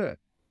on quota,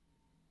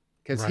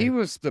 because he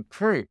was the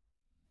proof.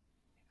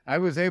 I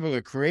was able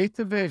to create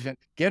the vision,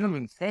 get them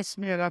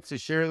investment enough to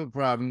share the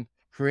problem,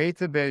 create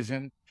the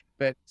vision.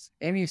 But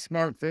any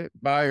smart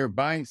buyer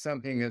buying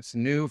something that's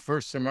new,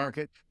 first to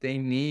market, they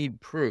need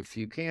proof.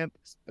 You can't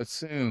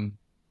assume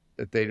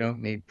that they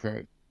don't need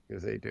proof,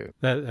 because they do.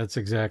 That's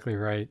exactly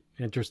right.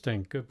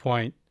 Interesting. Good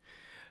point.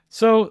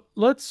 So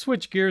let's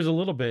switch gears a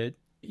little bit.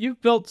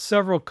 You've built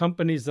several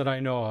companies that I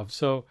know of.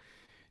 So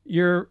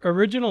your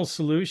original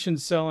solution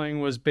selling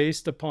was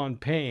based upon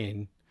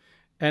pain,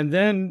 and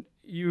then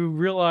you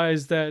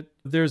realize that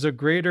there's a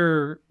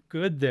greater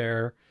good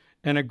there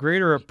and a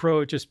greater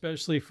approach,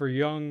 especially for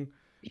young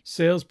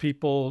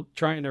salespeople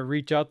trying to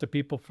reach out to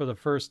people for the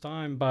first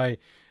time by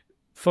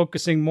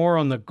focusing more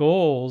on the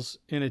goals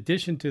in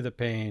addition to the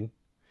pain.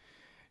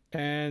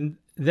 And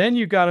then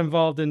you got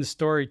involved in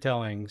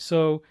storytelling.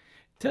 So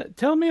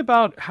tell me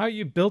about how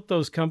you built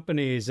those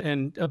companies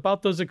and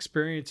about those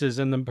experiences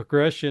and the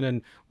progression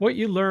and what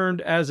you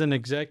learned as an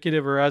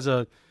executive or as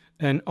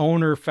an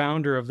owner,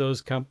 founder of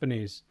those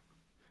companies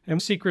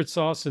and secret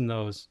sauce in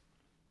those.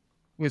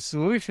 With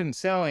solution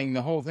selling,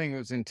 the whole thing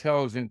was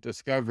intelligent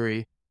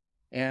discovery,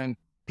 and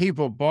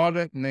people bought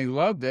it and they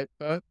loved it,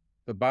 but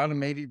the bottom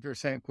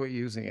 80% quit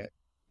using it.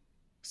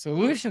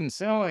 Solution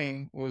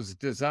selling was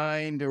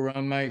designed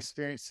around my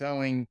experience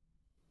selling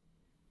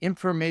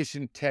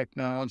information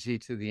technology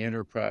to the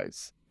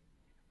enterprise.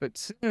 But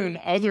soon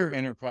other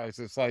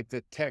enterprises like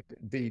the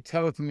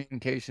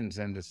telecommunications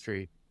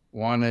industry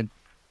wanted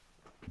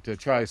to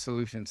try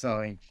solution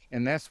selling.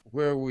 And that's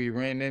where we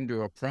ran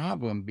into a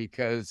problem,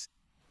 because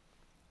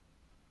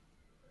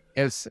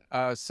as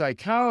a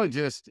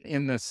psychologist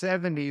in the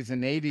 70s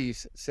and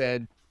 80s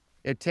said,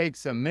 it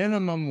takes a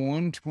minimum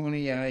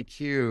 120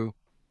 IQ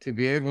to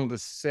be able to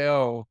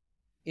sell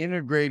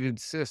integrated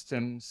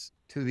systems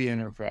to the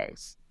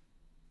enterprise.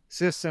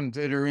 Systems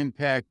that are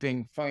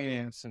impacting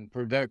finance and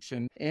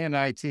production and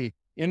IT.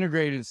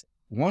 Integrated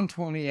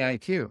 120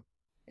 IQ.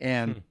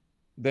 And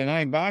the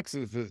 9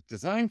 boxes was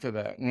designed for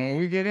that. When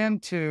we get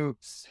into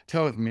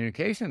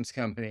telecommunications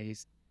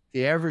companies,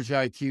 the average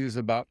IQ is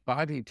about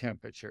body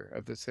temperature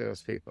of the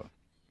salespeople.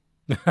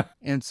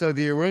 And so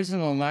the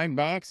original 9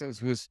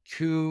 boxes was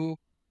too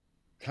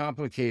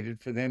complicated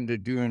for them to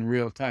do in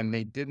real time.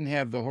 They didn't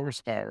have the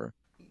horsepower.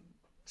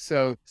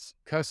 So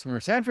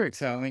customer-centric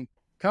selling,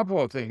 couple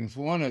of things.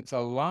 One, it's a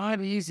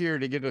lot easier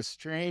to get a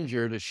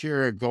stranger to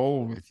share a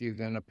goal with you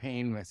than a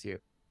pain with you.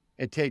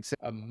 It takes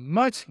a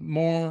much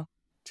more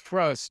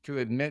trust to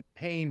admit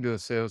pain to a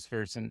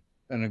salesperson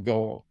than a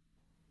goal.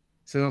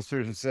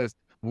 Salesperson says,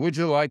 would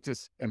you like to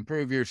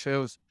improve your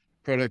sales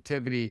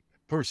productivity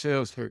per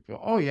salesperson?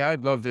 Oh yeah,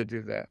 I'd love to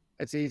do that.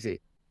 That's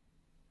easy.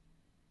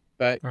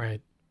 But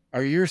right.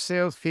 Are your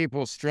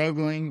salespeople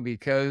struggling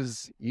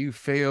because you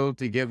failed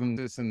to give them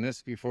this and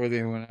this before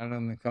they went out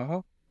on the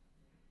call?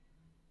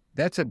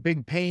 That's a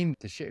big pain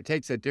to share. It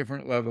takes a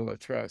different level of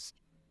trust.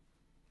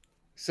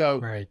 So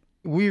right.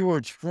 We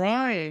were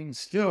trying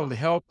still to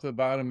help the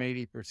bottom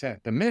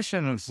 80%. The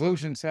mission of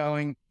solution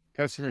selling,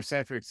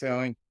 customer-centric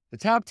selling, the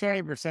top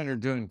 20% are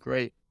doing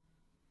great.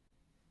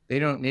 They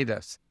don't need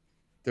us.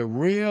 The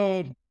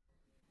real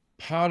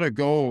pot of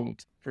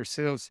gold for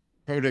sales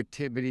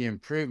productivity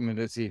improvement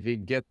is if you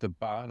get the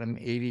bottom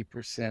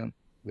 80%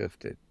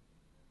 lifted.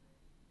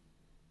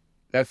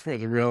 That's where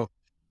the real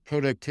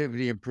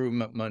productivity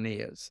improvement money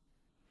is.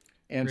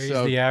 And raise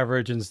so the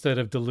average instead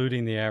of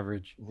diluting the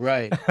average.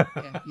 Right.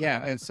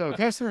 Yeah. And so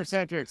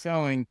customer-centric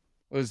selling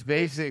was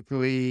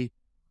basically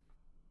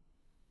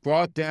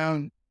brought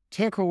down,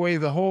 took away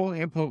the whole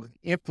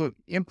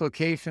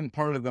implication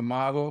part of the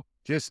model,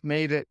 just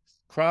made it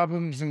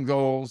problems and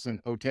goals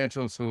and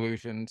potential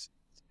solutions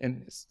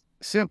and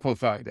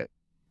simplified it.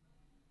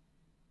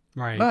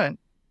 Right. But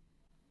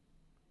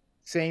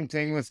same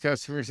thing with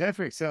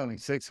customer-centric selling.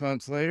 6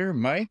 months later,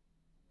 my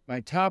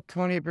top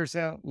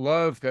 20%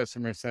 love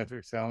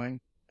customer-centric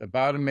selling. The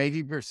bottom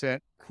 80%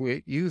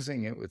 quit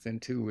using it within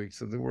 2 weeks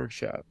of the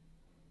workshop.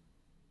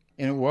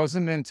 And it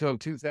wasn't until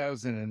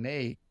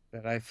 2008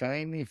 that I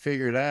finally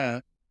figured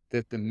out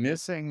that the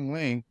missing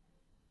link,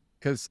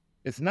 because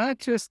it's not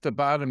just the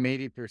bottom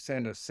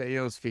 80% of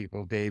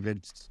salespeople,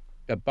 David,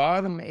 the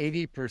bottom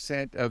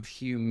 80% of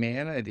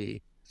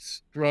humanity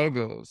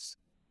struggles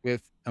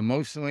with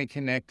emotionally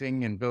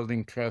connecting and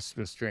building trust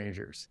with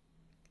strangers.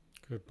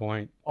 Good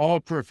point. All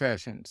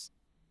professions.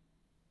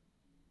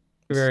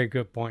 Very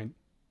good point.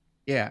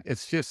 Yeah,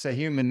 it's just a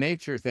human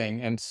nature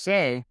thing. And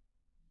so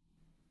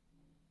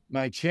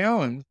my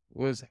challenge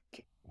was,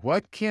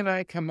 what can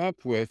I come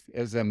up with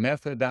as a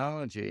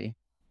methodology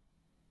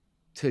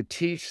to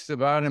teach the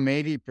bottom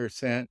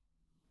 80%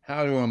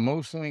 how to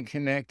emotionally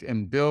connect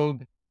and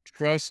build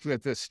trust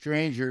with a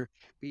stranger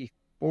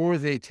before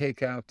they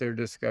take out their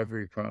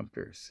discovery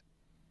prompters?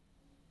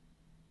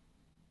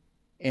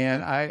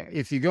 And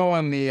if you go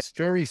on the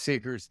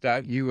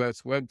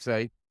storyseekers.us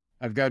website,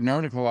 I've got an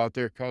article out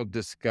there called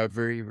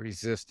Discovery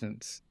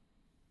Resistance.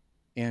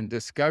 And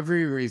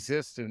discovery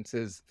resistance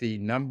is the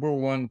number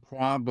one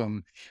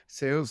problem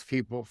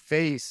salespeople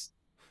face.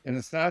 And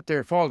it's not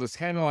their fault. It's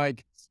kind of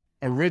like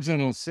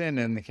original sin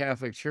in the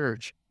Catholic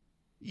Church.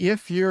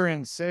 If you're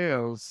in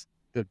sales,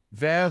 the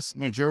vast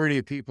majority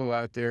of people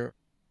out there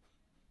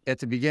at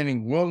the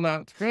beginning will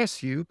not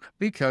trust you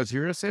because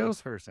you're a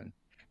salesperson,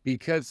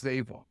 because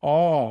they've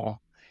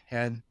all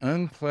had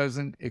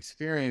unpleasant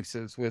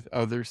experiences with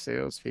other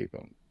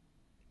salespeople.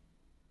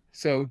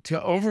 So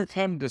to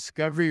overcome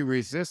discovery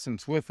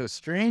resistance with a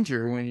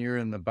stranger when you're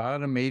in the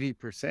bottom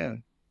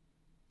 80%,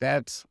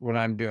 That's what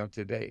I'm doing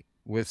today.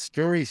 With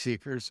Story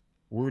Seekers,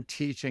 we're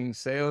teaching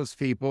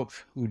salespeople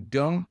who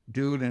don't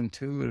do it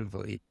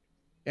intuitively.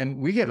 And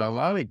we get a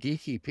lot of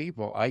geeky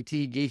people, IT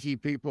geeky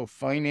people,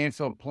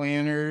 financial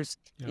planners,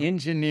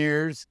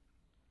 engineers,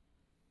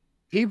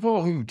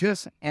 people who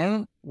just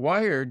aren't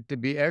wired to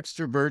be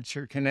extroverts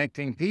or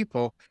connecting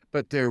people,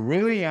 but they're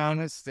really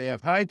honest. They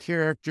have high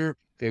character.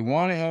 They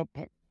want to help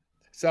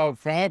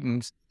solve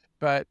problems,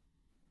 but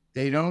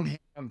they don't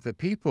have the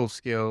people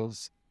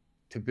skills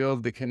to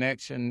build the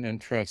connection and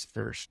trust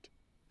first.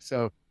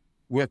 So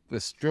with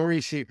the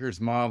Story Seekers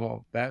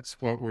model, that's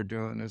what we're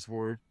doing, is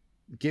we're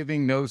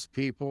giving those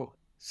people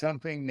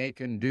something they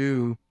can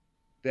do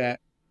that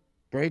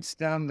breaks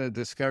down the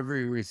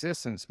discovery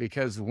resistance,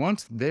 because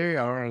once they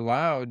are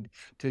allowed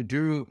to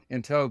do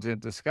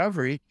intelligent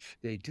discovery,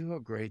 they do a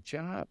great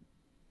job.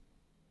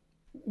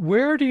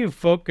 Where do you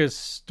focus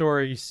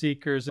Story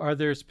Seekers? Are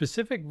there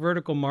specific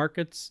vertical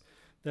markets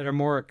that are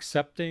more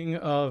accepting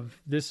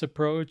of this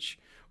approach?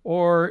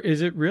 Or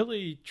is it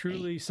really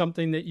truly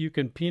something that you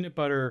can peanut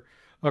butter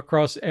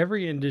across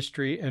every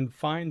industry and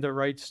find the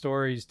right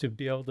stories to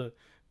be able to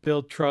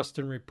build trust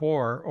and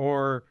rapport?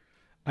 Or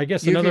I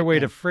guess another way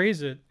to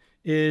phrase it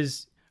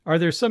is, are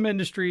there some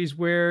industries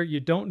where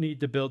you don't need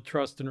to build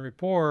trust and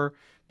rapport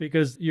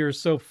because you're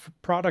so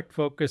product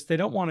focused, they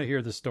don't want to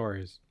hear the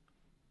stories?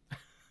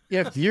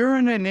 If you're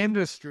in an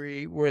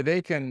industry where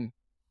they can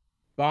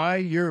buy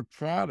your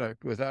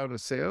product without a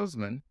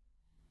salesman,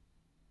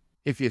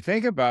 if you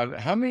think about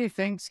it, how many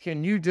things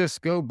can you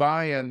just go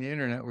buy on the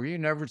internet where you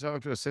never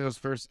talk to a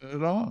salesperson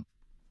at all?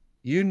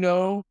 You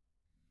know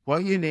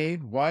what you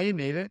need, why you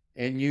need it,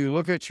 and you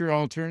look at your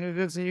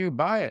alternatives and you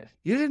buy it.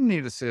 You didn't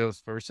need a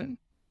salesperson.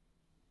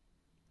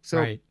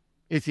 So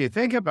if you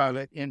think about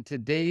it, in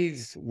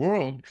today's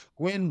world,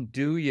 when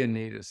do you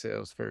need a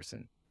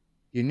salesperson?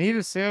 You need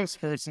a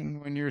salesperson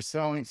when you're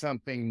selling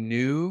something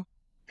new,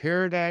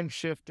 paradigm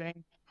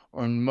shifting,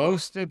 or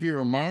most of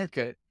your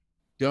market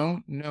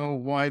don't know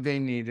why they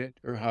need it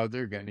or how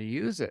they're going to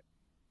use it.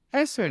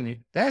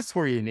 That's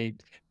where you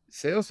need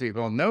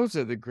salespeople. And those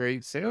are the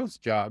great sales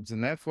jobs.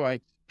 And that's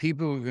why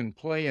people who can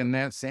play in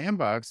that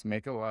sandbox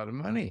make a lot of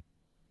money.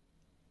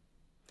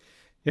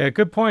 Yeah,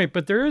 good point.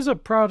 But there is a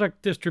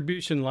product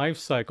distribution life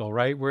cycle,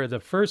 right? Where the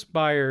first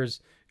buyers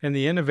and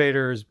the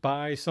innovators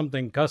buy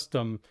something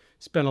custom,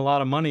 spend a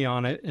lot of money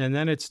on it, and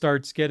then it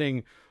starts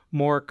getting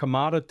more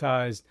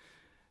commoditized.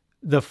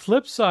 The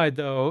flip side,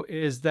 though,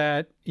 is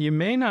that you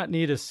may not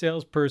need a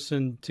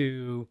salesperson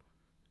to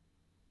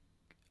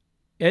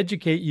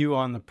educate you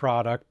on the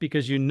product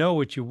because you know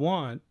what you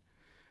want.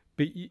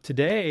 But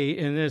today,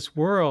 in this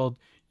world,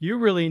 you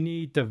really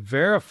need to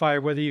verify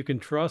whether you can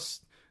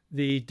trust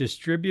the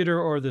distributor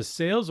or the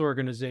sales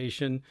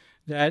organization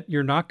that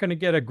you're not going to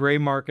get a gray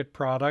market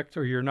product,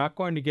 or you're not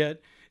going to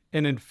get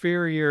an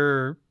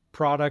inferior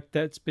product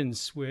that's been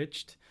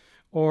switched,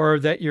 or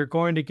that you're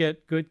going to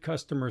get good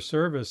customer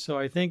service. So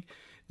I think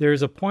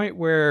there's a point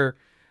where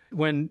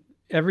when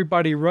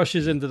everybody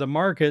rushes into the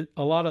market,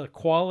 a lot of the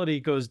quality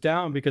goes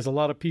down because a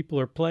lot of people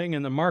are playing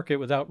in the market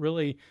without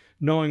really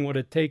knowing what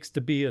it takes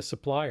to be a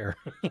supplier.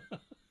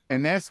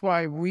 And that's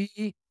why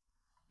we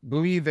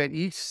believe that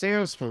each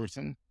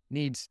salesperson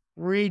needs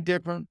 3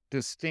 different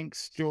distinct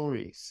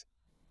stories.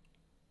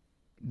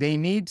 They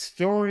need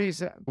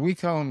stories, we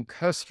call them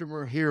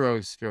customer hero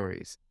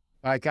stories.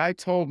 Like I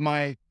told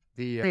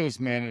the sales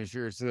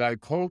managers that I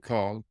cold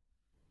called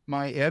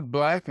my Ed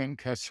Blackman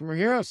customer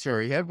hero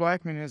story. Ed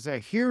Blackman is a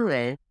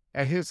hero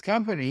at his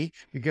company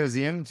because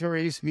the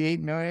inventory used to be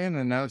 8 million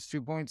and now it's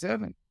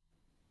 2.7.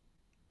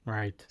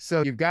 Right.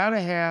 So you've got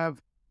to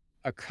have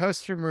a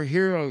customer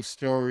hero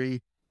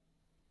story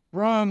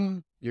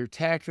from your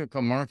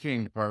tactical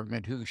marketing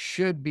department, who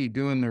should be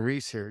doing the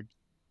research.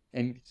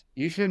 And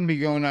you shouldn't be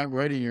going out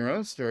writing your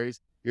own stories.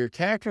 Your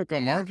tactical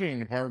marketing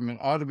department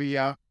ought to be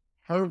out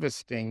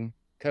harvesting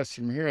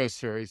customer hero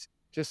stories,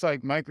 just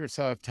like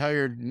Microsoft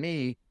hired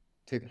me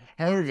to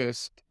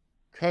harvest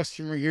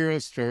customer hero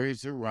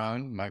stories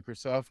around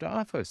Microsoft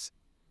Office.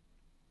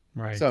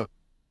 Right. So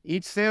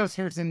each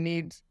salesperson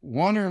needs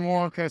 1 or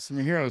more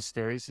customer hero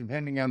stories,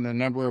 depending on the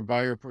number of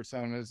buyer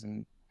personas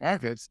and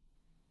markets.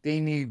 They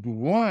need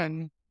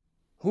 1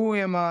 who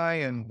am I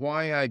and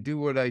why I do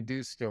what I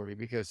do story,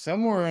 because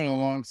somewhere in a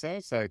long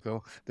sales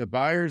cycle, the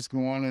buyer's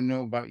going to want to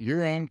know about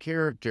your own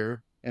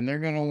character, and they're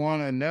going to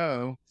want to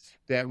know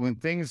that when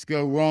things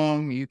go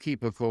wrong, you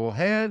keep a cool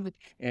head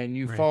and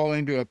you fall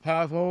into a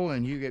pothole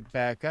and you get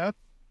back up,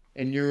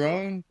 and your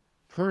own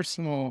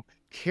personal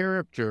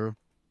character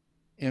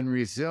and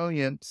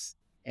resilience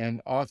and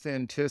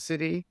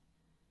authenticity.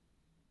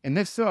 And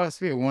this still has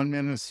to be a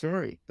 1-minute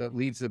story that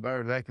leads the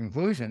buyer to that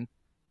conclusion.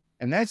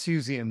 And that's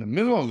usually in the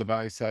middle of the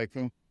buy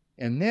cycle.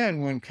 And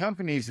then when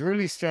companies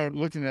really start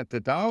looking at the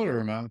dollar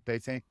amount, they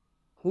think,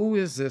 who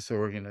is this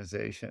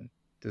organization?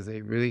 Do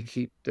they really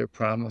keep their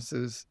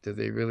promises? Do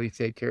they really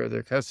take care of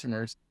their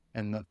customers?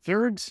 And the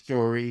third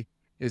story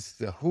is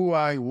the who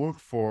I work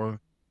for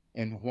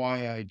and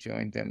why I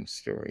joined them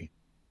story.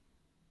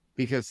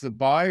 because the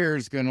buyer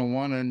is going to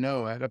want to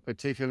know at a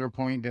particular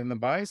point in the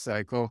buy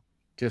cycle,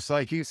 just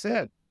like you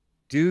said,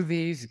 do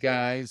these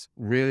guys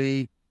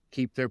really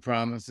keep their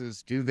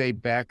promises? Do they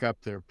back up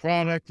their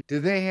product?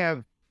 Do they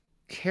have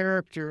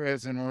character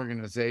as an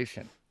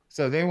organization?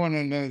 So they want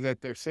to know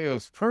that their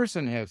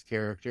salesperson has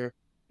character,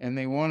 and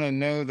they want to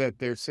know that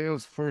their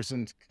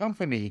salesperson's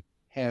company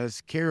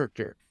has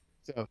character.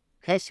 So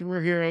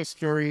customer hero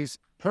stories,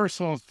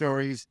 personal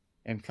stories,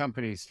 and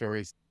company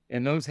stories.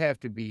 And those have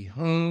to be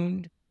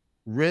honed,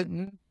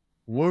 written,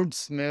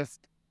 wordsmithed,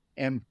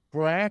 and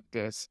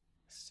practiced.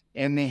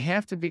 And they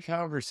have to be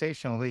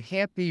conversational. They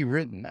can't be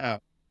written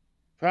out.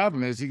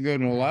 Problem is, you can go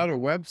to a lot of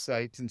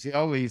websites and see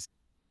all these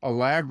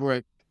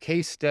elaborate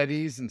case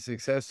studies and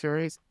success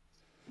stories.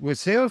 With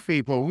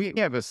salespeople, we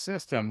have a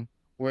system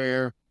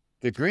where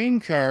the green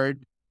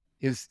card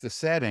is the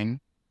setting,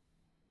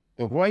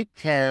 the white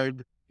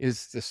card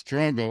is the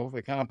struggle,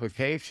 the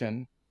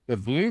complication, the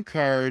blue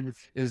card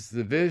is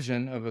the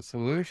vision of a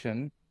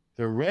solution,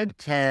 the red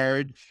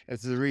card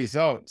is the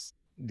results.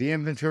 The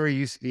inventory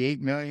used to be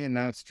 8 million,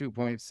 now it's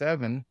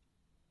 2.7.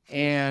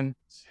 And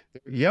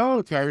the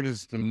yellow card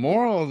is the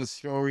moral of the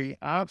story,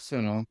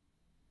 optional.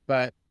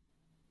 But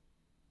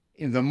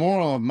the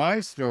moral of my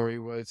story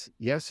was,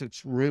 yes,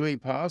 it's really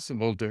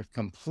possible to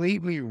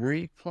completely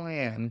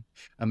replan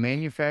a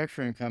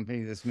manufacturing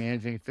company that's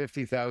managing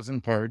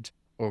 50,000 parts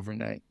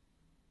overnight.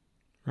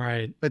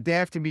 Right. But they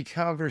have to be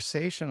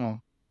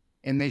conversational,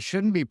 and they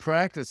shouldn't be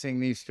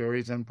practicing these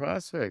stories on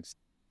prospects.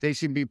 They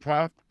should be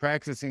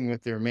practicing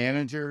with their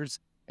managers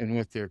and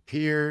with their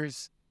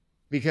peers,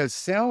 because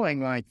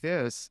selling like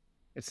this,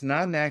 it's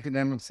not an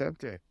academic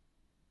subject.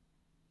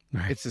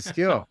 Right. It's a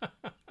skill.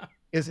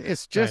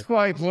 It's just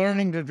like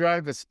learning to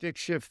drive a stick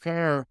shift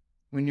car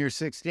when you're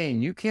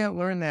 16. You can't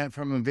learn that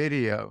from a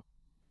video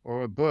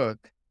or a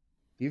book.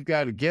 You've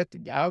got to get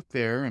out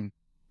there and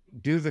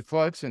do the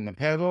clutch and the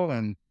pedal,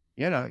 and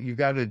you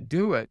got to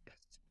do it.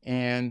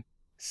 And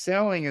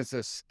selling is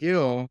a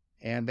skill,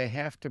 and they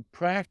have to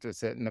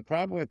practice it. And the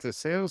problem with the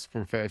sales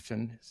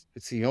profession is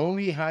it's the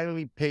only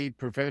highly paid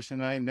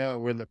profession I know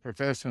where the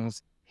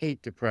professionals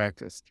hate to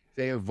practice.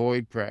 They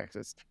avoid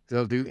practice.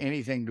 They'll do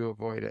anything to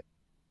avoid it.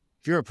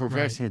 If you're a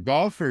professional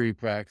golfer, you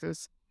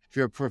practice. If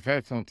you're a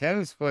professional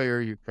tennis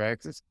player, you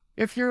practice.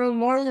 If you're a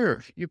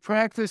lawyer, you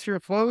practice your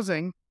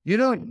closing. You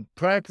don't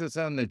practice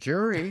on the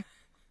jury,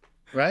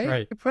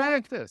 right? You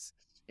practice.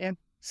 And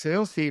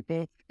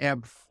salespeople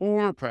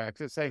abhor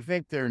practice. I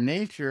think their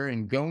nature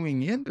in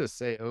going into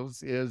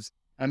sales is,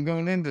 I'm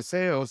going into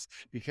sales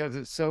because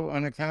it's so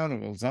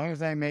unaccountable. As long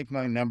as I make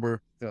my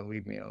number, they'll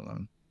leave me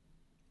alone.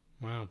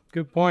 Wow.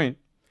 Good point.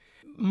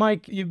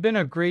 Mike, you've been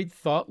a great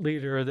thought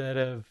leader that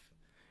have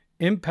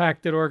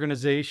impacted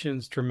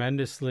organizations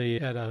tremendously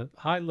at a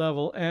high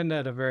level and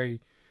at a very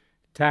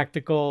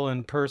tactical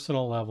and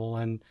personal level.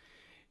 And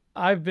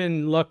I've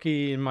been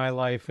lucky in my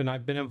life, and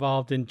I've been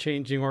involved in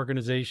changing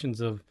organizations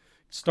of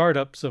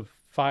startups of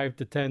 5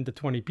 to 10 to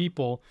 20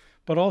 people,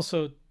 but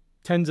also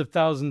tens of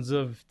thousands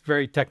of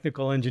very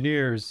technical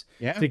engineers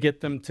to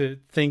get them to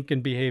think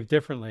and behave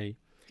differently.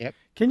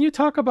 Can you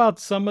talk about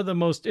some of the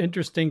most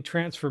interesting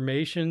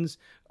transformations,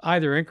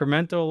 either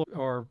incremental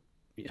or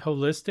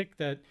holistic,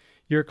 that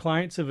your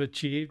clients have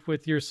achieved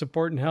with your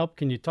support and help?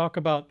 Can you talk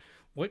about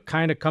what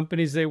kind of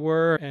companies they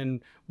were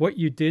and what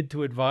you did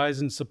to advise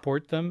and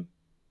support them?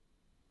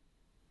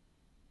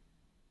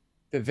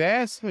 The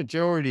vast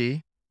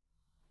majority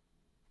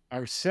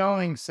are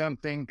selling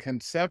something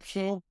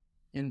conceptual,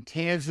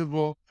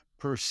 intangible,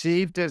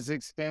 perceived as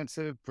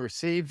expensive,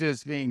 perceived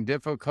as being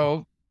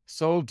difficult,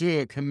 sold to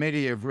a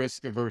committee of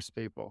risk-averse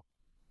people.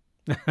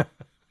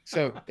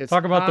 So it's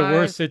talk about the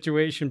worst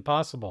situation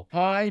possible.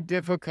 High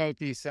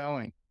difficulty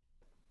selling.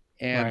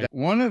 And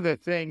one of the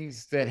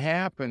things that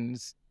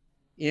happens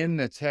in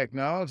the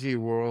technology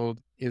world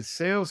is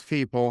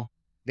salespeople,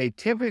 they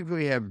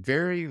typically have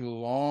very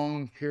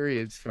long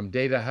periods from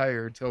data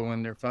hire till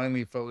when they're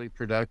finally fully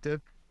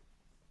productive,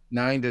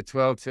 9 to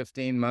 12,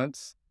 15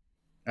 months.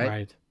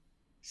 Right.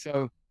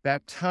 So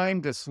that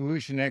time to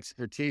solution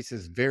expertise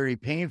is very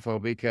painful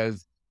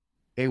because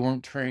they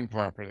weren't trained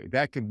properly.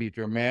 That could be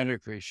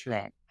dramatically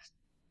shrunk.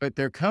 But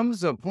there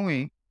comes a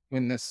point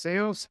when the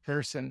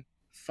salesperson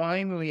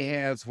finally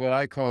has what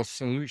I call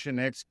solution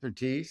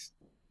expertise.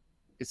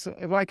 It's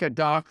like a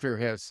doctor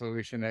has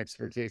solution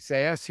expertise.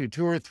 They ask you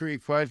 2 or 3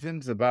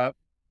 questions about,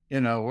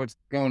 what's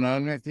going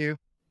on with you.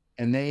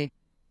 And they,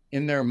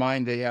 in their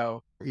mind, they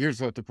go,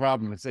 here's what the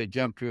problem is. They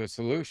jump to a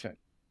solution.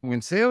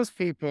 When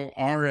salespeople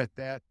are at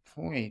that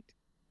point,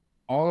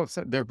 all of a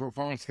sudden their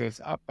performance goes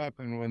up,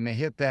 and when they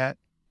hit that,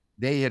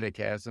 they hit a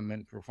chasm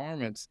in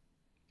performance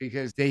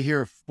because they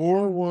hear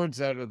 4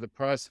 words out of the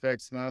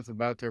prospect's mouth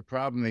about their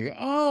problem. They go,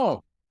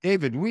 oh,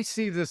 David, we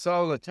see this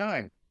all the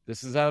time.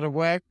 This is out of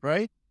whack,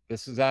 right?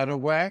 This is out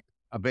of whack.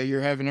 I bet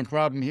you're having a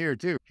problem here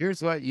too.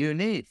 Here's what you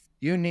need.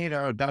 You need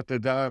our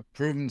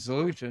proven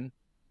solution.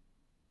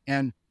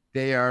 And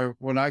they are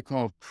what I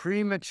call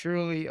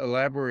prematurely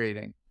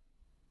elaborating.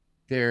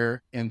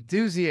 Their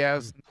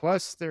enthusiasm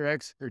plus their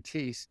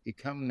expertise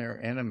become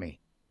their enemy.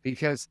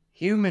 because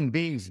human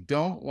beings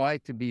don't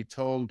like to be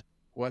told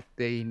what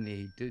they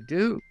need to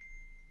do.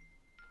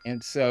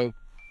 And so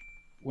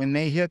when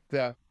they hit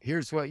the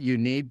here's what you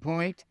need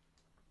point,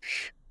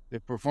 the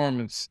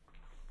performance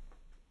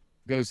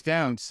goes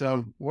down.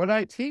 So what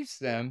I teach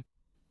them,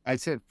 I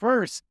said,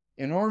 first,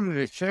 in order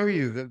to show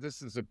you that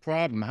this is a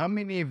problem, how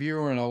many of you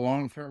are in a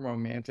long-term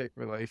romantic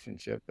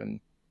relationship? And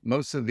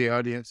most of the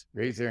audience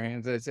raise their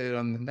hands. I said,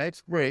 on the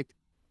next break,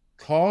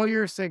 call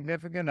your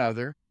significant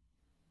other,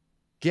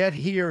 get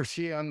he or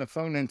she on the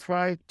phone and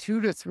try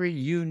 2 to 3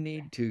 you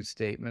need to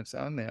statements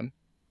on them.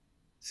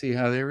 See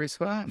how they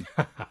respond.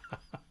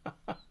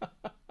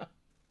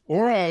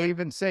 Or I'll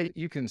even say,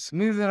 you can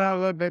smooth it out a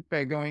little bit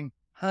by going,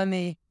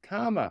 honey,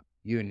 comma,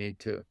 you need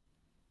to.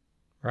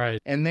 Right.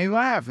 And they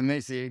laugh and they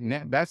say,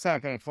 that's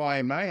not going to fly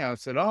in my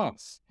house at all.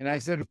 And I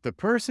said, if the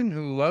person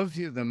who loves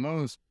you the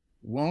most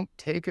won't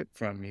take it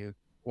from you,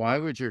 why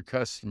would your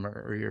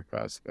customer or your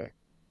prospect?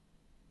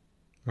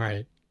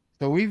 Right.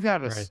 So we've got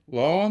to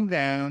slow them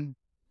down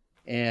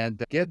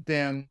and get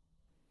them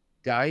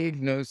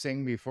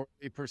diagnosing before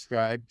they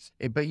prescribe.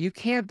 But you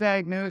can't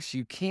diagnose,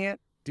 you can't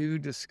do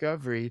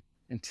discovery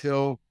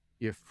until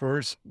you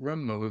first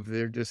remove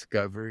their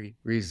discovery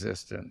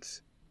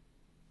resistance.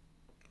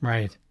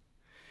 Right.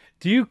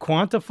 Do you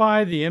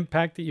quantify the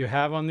impact that you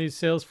have on these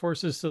sales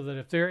forces so that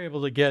if they're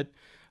able to get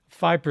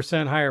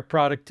 5% higher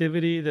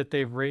productivity, that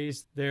they've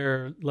raised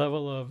their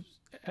level of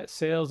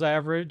sales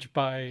average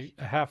by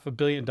 $500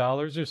 million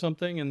or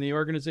something in the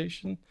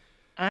organization?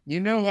 You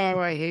know how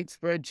I hate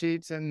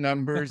spreadsheets and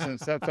numbers and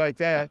stuff like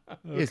that?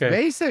 Okay. It's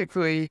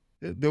basically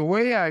the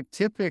way I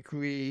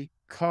typically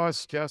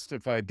cost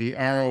justify the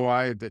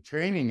ROI of the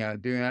training I'm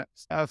doing.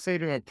 I'll say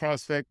to a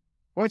prospect,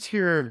 what's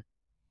your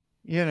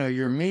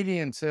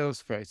median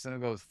sales price? And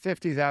it goes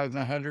 50,000,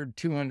 100,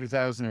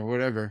 200,000 or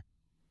whatever.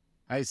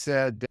 I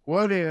said,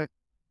 what if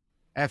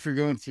after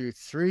going through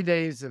 3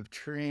 days of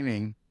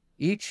training,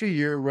 each of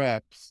your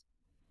reps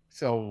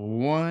sell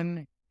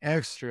one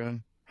extra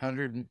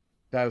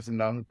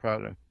 $100,000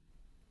 product?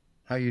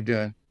 How you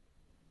doing?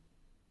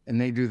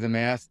 And they do the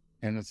math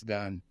and it's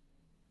done.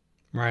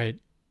 Right.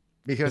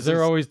 Because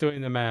they're always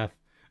doing the math.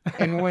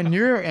 and when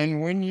you're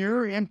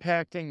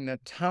impacting the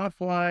top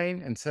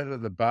line instead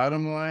of the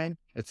bottom line,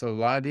 it's a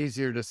lot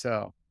easier to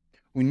sell.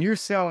 When you're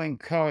selling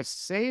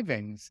cost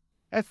savings,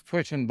 that's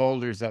pushing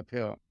boulders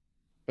uphill.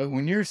 But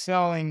when you're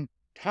selling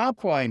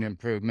top line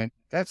improvement,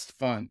 that's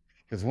fun.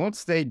 Because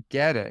once they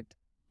get it,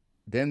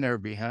 then they're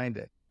behind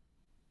it.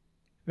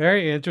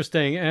 Very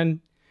interesting.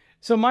 And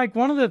so, Mike,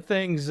 one of the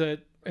things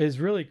that is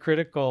really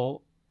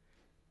critical,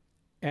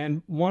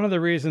 and one of the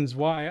reasons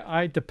why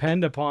I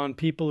depend upon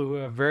people who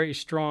have very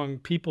strong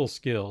people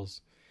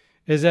skills,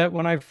 is that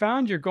when I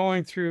found you're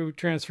going through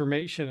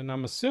transformation, and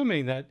I'm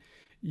assuming that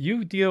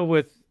you deal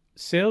with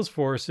sales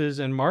forces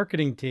and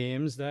marketing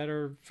teams that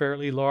are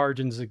fairly large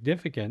and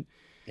significant.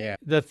 Yeah.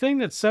 The thing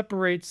that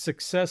separates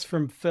success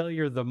from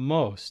failure the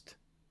most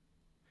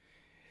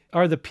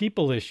are the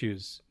people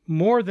issues,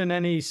 more than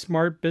any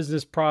smart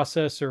business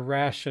process or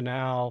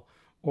rationale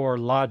or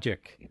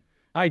logic.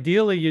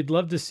 Ideally, you'd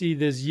love to see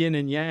this yin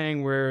and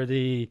yang where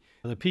the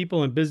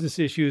people and business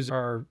issues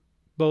are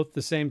both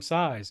the same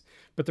size.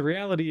 But the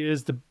reality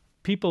is the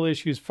people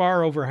issues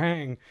far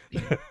overhang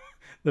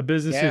the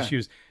business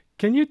issues.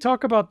 Can you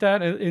talk about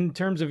that in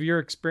terms of your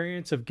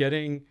experience of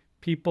getting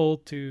people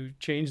to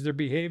change their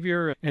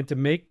behavior and to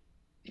make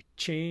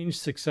change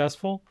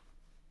successful?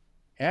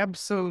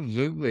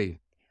 Absolutely.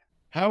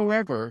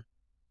 However,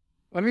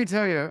 let me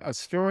tell you a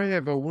story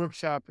of a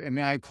workshop, and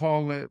I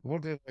call it,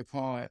 what did I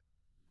call it?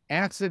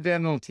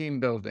 Accidental team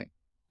building.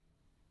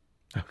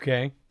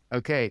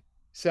 Okay.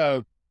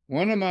 So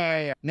one of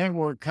my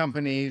network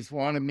companies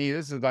wanted me,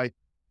 this is like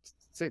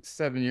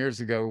 6-7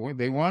 years ago,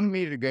 they wanted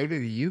me to go to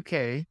the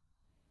UK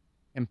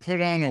and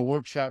put on a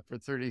workshop for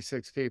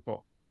 36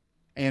 people.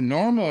 And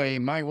normally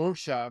my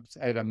workshops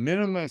at a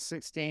minimum of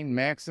 16,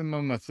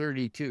 maximum of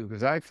 32,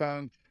 because I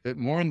found that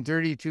more than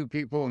 32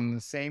 people in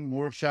the same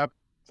workshop,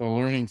 the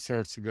learning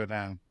starts to go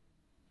down.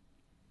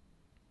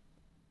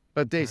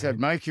 But they said,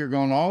 Mike, you're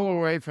going all the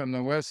way from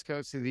the West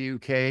Coast to the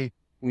UK.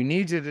 We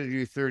need you to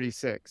do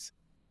 36.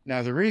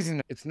 Now, the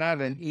reason it's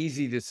not an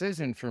easy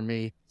decision for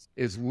me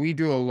is we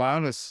do a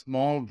lot of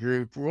small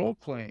group role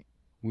playing.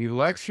 We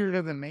lecture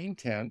to the main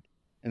tent,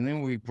 and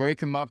then we break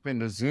them up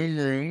into Zoom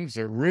rooms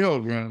or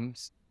real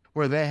rooms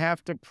where they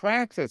have to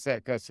practice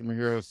that customer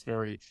hero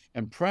story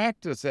and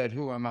practice that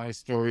who am I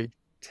story,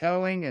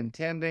 telling and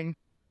tending.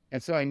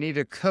 And so I need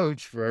a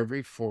coach for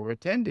every 4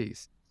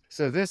 attendees.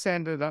 So this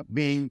ended up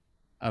being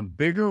a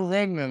bigger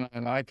ring than I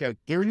like. I had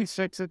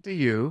 36 at the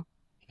U,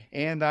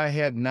 and I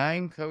had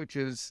 9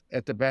 coaches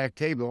at the back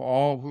table,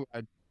 all who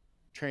I'd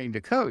trained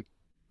to coach.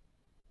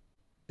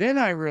 Then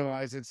I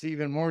realized it's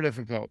even more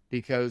difficult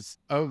because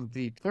of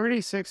the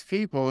 36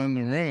 people in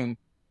the room,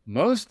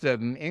 most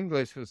of them,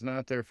 English was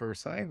not their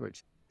first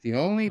language. The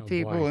only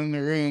people in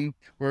the room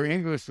where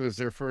English was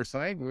their first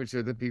language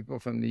are the people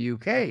from the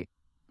UK.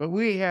 But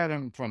we had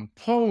them from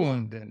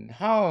Poland and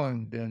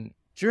Holland and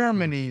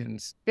Germany and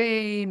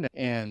Spain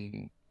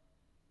and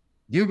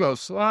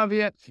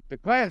Yugoslavia. The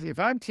class, if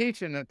I'm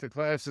teaching it, the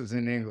class is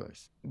in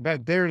English,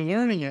 but they're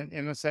learning it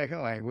in a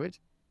second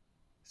language.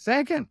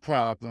 Second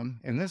problem,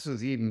 and this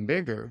is even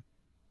bigger,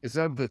 is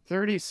of the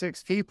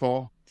 36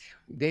 people,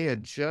 they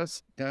had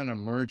just done a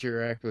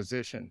merger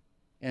acquisition,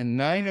 and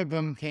 9 of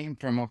them came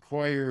from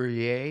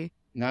acquiree A,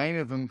 9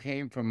 of them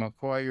came from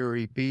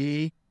acquiree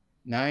B,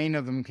 9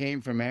 of them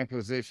came from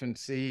acquisition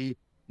C,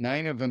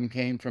 9 of them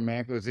came from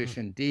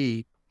acquisition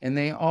D, and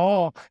they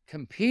all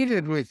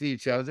competed with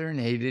each other and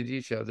hated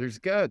each other's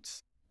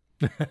guts.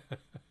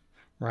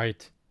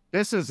 Right.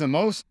 This is the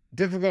most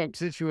difficult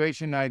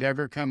situation I'd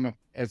ever come up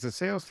as a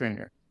sales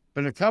trainer.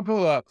 But a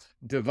couple of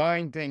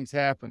divine things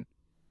happened.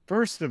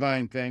 First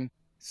divine thing,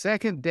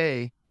 second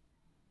day,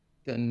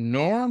 the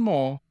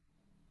normal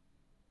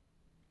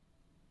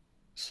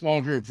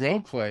small group role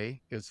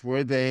play is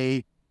where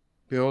they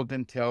build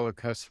and tell a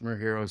customer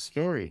hero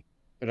story.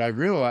 But I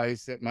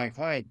realized that my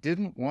client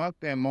didn't want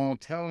them all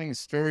telling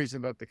stories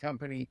about the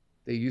company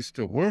they used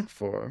to work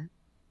for.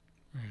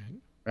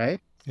 Right?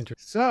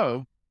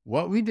 So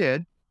what we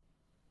did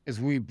is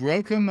we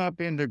broke them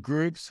up into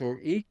groups, or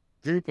each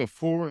group of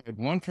 4 had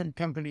one from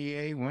company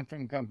A, one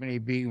from company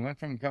B, one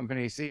from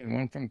company C, and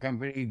one from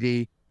company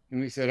D. And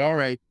we said, all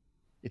right,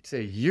 it's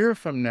a year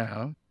from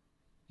now.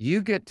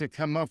 You get to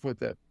come up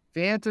with a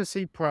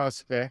fantasy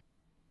prospect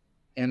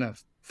and a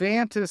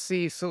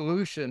fantasy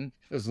solution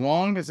as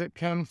long as it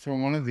comes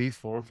from one of these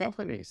 4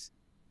 companies.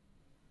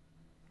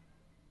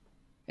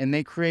 And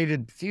they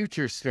created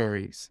future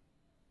stories.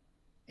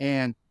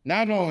 And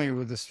not only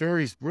were the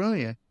stories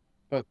brilliant,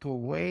 but the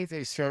way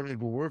they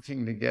started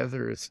working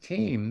together as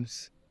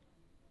teams,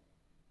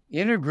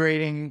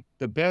 integrating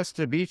the best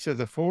of each of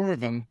the 4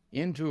 of them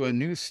into a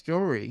new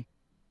story,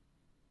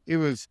 it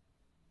was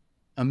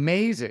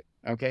amazing,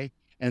 okay?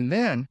 And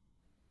then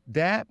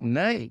that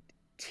night,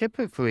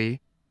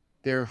 typically,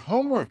 their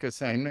homework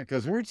assignment,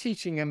 because we're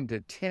teaching them to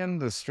tell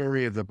the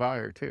story of the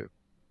buyer too.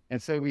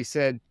 And so we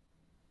said,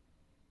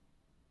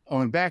 oh,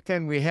 and back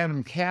then we had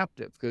them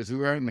captive because we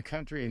were in the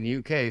country in the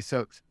UK.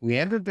 So we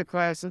ended the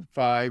class at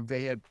 5.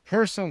 They had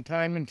personal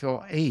time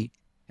until 8.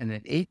 And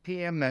at 8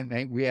 p.m. that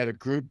night, we had a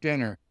group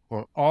dinner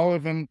where all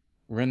of them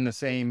were in the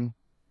same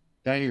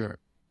dining room.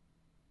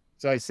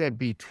 So I said,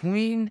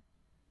 between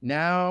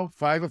now,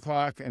 5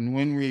 o'clock, and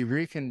when we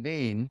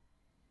reconvene,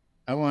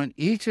 I want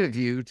each of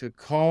you to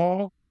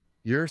call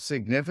your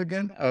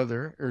significant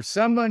other or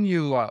someone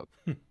you love.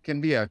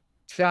 Can be a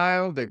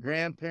child, a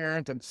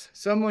grandparent,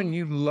 someone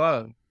you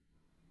love,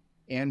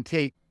 and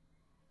take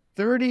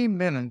 30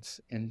 minutes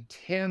and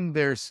tell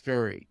their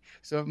story.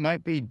 So it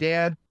might be,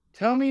 Dad,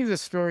 tell me the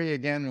story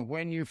again of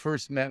when you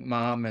first met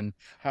Mom and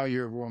how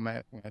your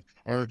romance went.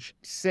 Or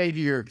say to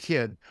your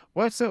kid,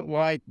 what's it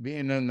like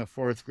being in the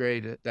 4th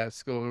grade at that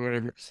school or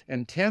whatever,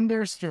 and tell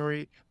their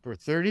story for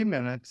 30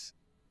 minutes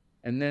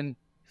and then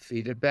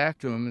feed it back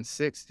to them in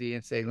 60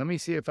 and say, let me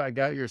see if I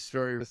got your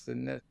story.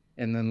 And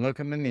then look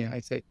them in the eye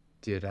and say,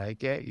 did I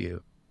get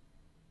you?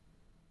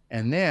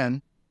 And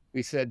then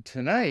we said,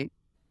 tonight,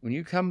 when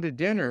you come to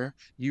dinner,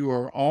 you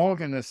are all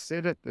going to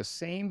sit at the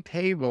same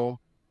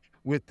table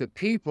with the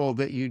people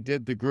that you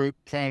did the group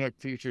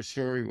product feature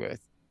story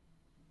with,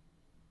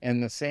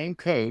 and the same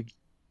coach,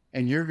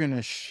 and you're going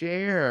to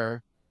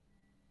share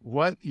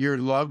what your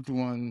loved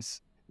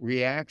one's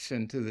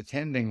reaction to the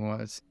tending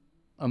was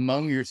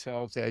among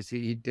yourselves as you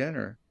eat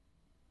dinner.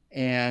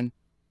 And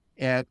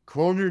at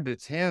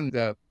 9:45,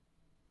 the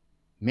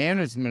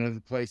management of the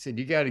place said,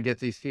 you got to get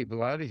these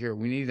people out of here.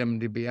 We need them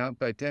to be out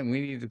by 10.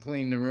 We need to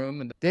clean the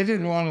room. And they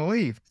didn't want to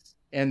leave.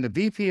 And the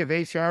VP of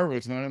HR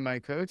was one of my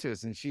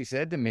coaches. And she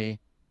said to me,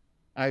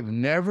 I've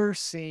never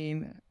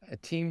seen a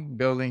team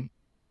building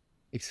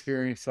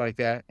experience like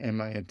that in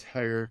my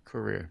entire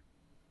career.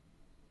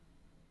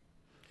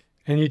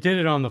 And you did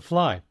it on the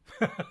fly.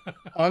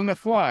 On the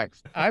fly.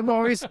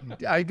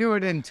 I do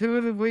it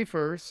intuitively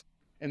first,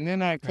 and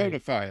then I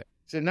codify it.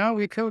 So now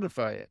we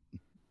codify it.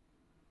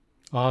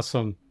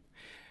 Awesome.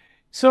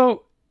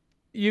 So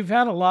you've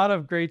had a lot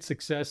of great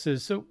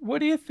successes. So what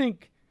do you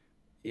think,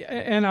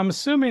 and I'm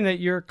assuming that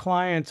your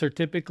clients are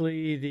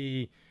typically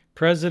the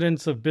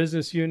presidents of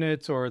business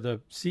units or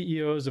the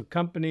CEOs of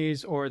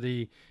companies or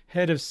the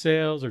head of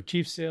sales or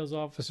chief sales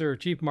officer or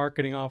chief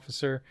marketing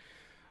officer.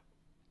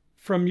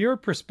 From your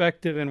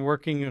perspective and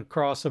working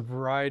across a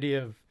variety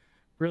of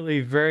really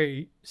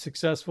very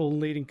successful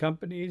leading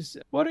companies,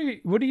 what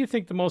do you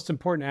think the most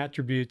important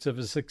attributes of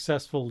a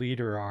successful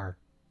leader are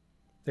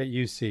that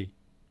you see?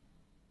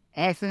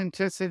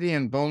 Authenticity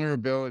and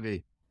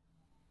vulnerability.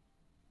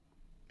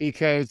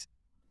 Because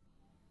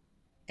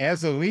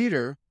as a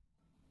leader,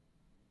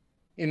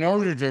 in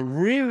order to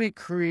really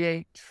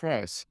create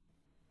trust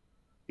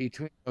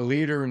between a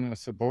leader and a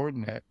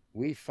subordinate,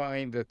 we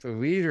find that the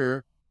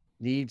leader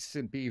needs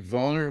to be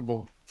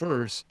vulnerable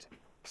first,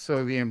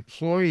 so the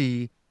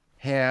employee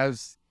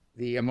has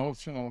the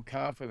emotional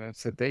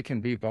confidence that they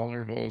can be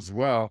vulnerable as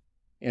well.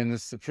 And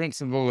it's the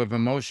principle of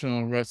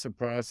emotional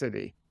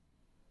reciprocity.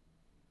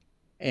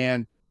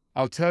 And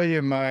I'll tell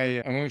you my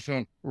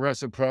emotional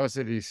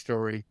reciprocity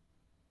story,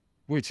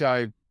 which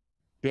I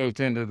built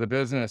into the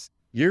business.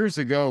 Years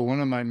ago, one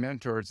of my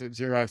mentors at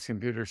Xerox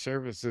Computer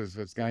Services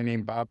was a guy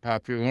named Bob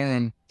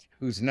Popularum,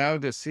 who's now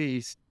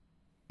deceased.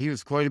 He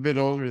was quite a bit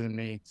older than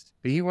me,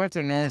 but he went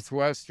to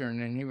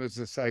Northwestern and he was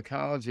a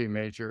psychology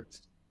major.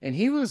 And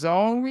he was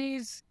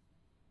always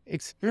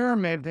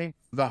experimenting.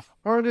 The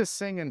hardest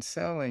thing in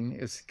selling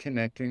is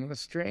connecting with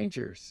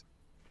strangers,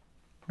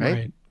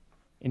 right?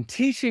 And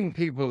teaching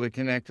people to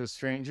connect with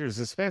strangers,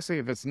 especially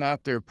if it's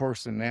not their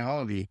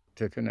personality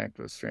to connect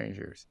with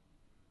strangers.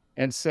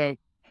 And so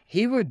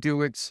he would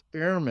do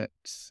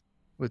experiments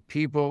with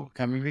people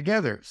coming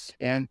together.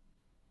 And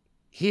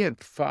he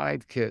had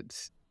 5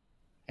 kids.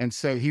 And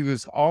so he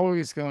was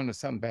always going to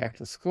some back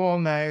to school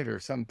night or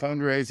some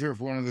fundraiser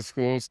for one of the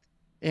schools.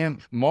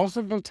 And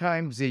multiple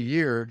times a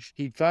year,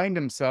 he'd find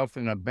himself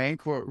in a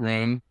banquet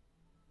room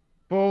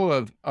full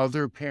of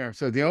other parents.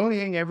 So the only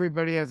thing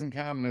everybody has in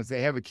common is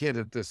they have a kid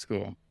at this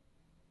school.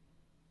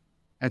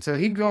 And so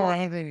he'd go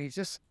around and he'd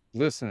just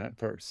listen at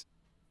first.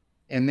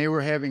 And they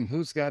were having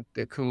who's got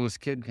the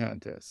coolest kid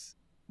contests.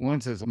 One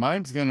says,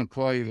 mine's going to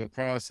play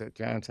lacrosse at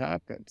Johns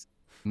Hopkins.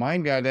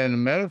 Mine got into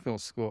medical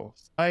school.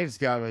 Mine's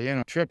got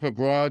a trip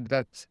abroad.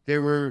 That they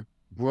were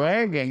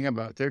bragging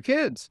about their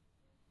kids.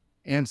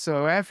 And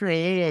so after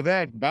a little of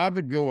that, Bob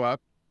would go up,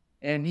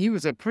 and he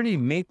was a pretty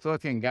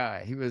meek-looking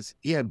guy. His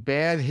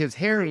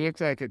hair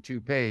looked like a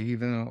toupee,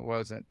 even though it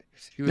wasn't.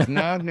 He was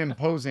not an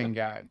imposing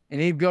guy.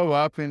 And he'd go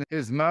up, and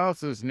his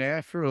mouth was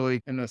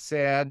naturally in a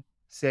sad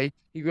state.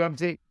 He'd go up and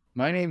say,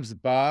 my name's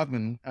Bob,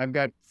 and I've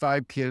got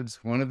 5 kids,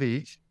 one of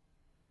each.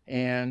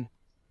 And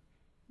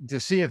to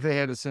see if they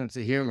had a sense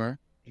of humor.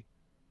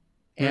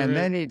 And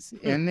then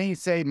he'd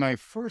say, my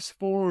first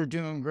 4 were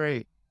doing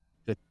great.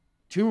 The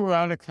 2 were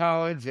out of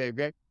college. They've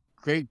got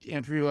great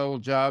entry-level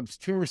jobs.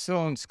 2 are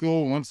still in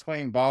school. One's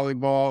playing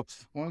volleyball.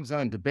 One's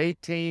on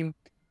debate team.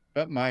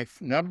 But my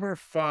number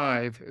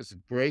 5 is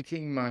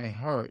breaking my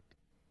heart.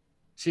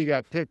 She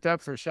got picked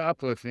up for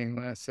shoplifting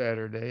last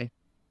Saturday,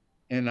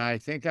 and I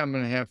think I'm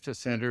going to have to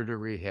send her to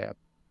rehab.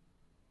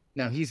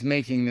 Now, he's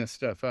making this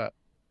stuff up.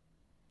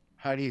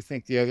 How do you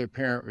think the other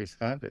parent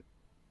responded?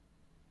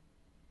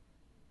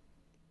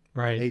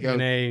 Right. They go,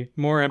 in a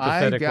more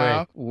empathetic way. I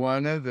got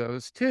one of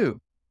those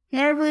too.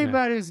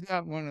 Everybody's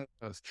got one of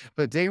those,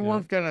 but they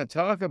weren't going to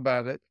talk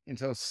about it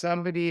until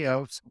somebody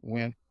else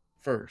went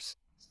first.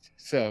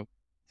 So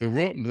the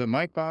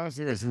Mike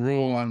Bosworth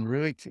rule on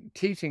really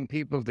teaching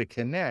people to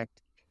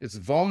connect is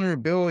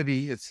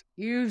vulnerability. It's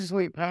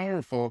hugely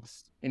powerful.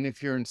 And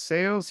if you're in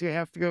sales, you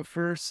have to go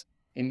first.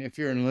 And if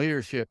you're in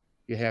leadership,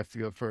 you have to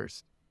go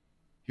first.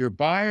 Your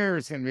buyer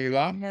is going to be a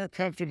lot more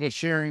comfortable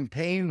sharing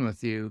pain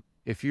with you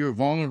if you're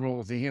vulnerable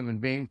as a human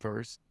being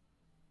first.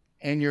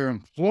 And your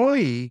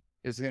employee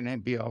is going to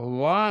be a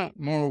lot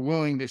more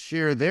willing to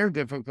share their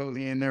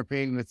difficulty and their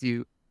pain with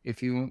you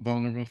if you went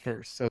vulnerable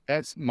first. So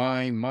that's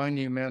my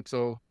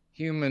monumental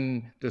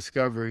human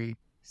discovery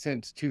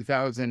since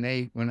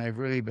 2008, when I've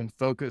really been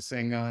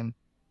focusing on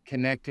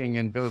connecting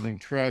and building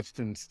trust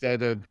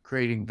instead of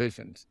creating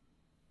visions.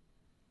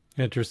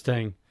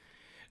 Interesting.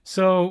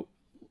 So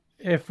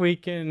if we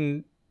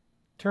can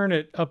turn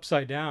it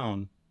upside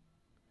down,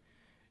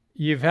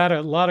 you've had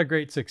a lot of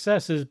great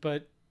successes,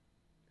 but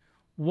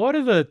what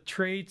are the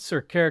traits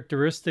or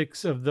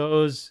characteristics of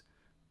those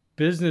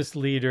business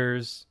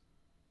leaders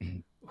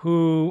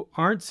who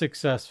aren't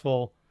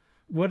successful?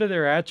 What are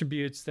their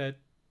attributes that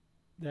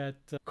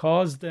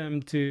cause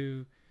them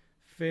to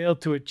fail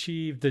to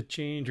achieve the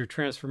change or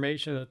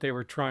transformation that they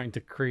were trying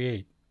to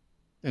create?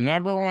 The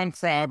number one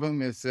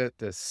problem is that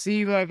the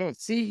C-level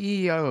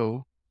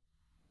CEO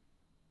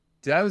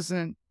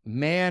doesn't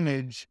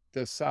manage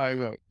the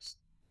silos.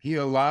 He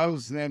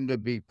allows them to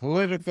be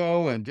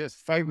political and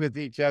just fight with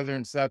each other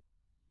and stuff.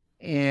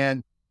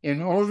 And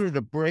in order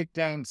to break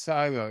down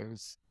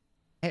silos,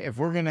 if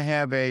we're going to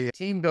have a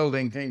team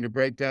building thing to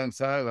break down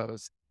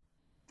silos,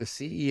 the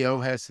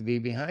CEO has to be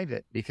behind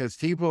it, because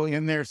people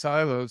in their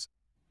silos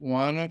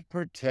want to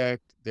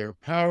protect their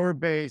power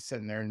base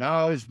and their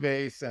knowledge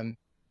base. And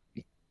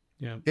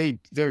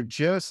they're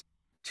just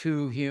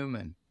too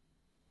human.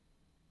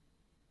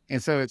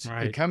 And so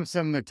it comes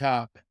from the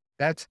top.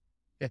 That's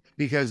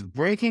because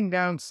breaking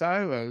down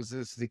silos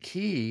is the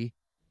key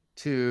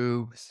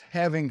to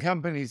having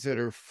companies that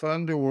are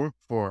fun to work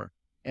for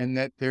and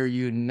that they're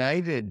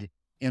united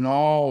in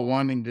all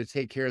wanting to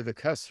take care of the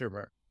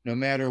customer, no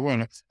matter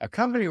what. A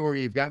company where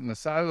you've gotten the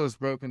silos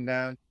broken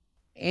down,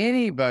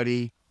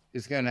 anybody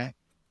is going to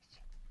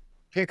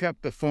pick up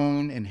the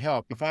phone and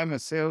help. If I'm a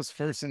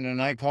salesperson and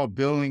I call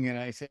billing and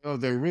I say, oh,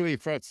 they're really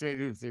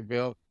frustrated with their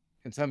bill,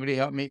 can somebody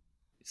help me?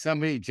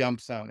 Somebody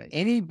jumps on it.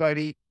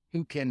 Anybody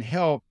who can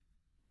help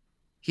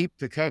keep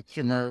the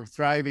customer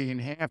thriving and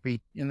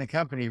happy in the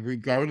company,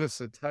 regardless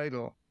of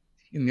title.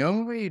 And the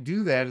only way you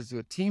do that is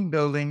with team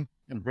building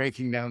and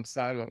breaking down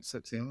silos.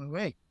 That's the only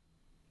way.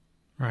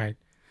 Right.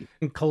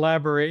 And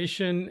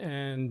collaboration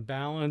and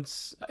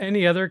balance.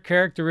 Any other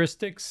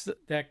characteristics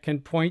that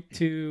can point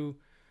to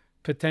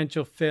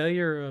potential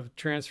failure of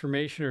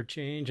transformation or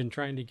change and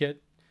trying to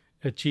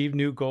achieve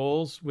new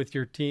goals with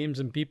your teams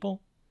and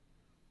people?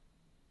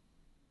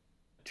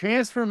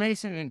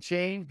 Transformation and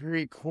change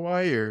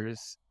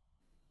requires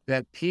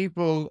that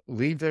people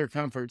leave their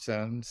comfort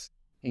zones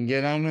and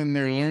get out in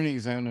their learning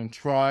zone and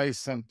try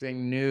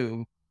something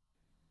new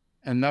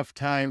enough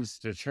times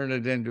to turn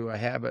it into a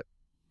habit.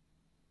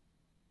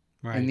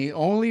 Right. And the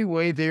only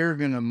way they're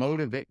going to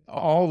motivate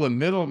all the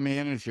middle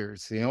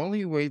managers, the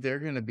only way they're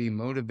going to be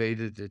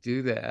motivated to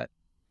do that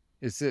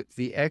is that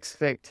the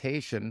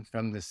expectation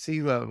from the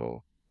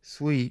C-level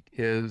suite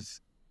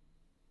is,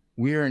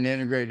 we're an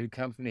integrated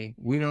company.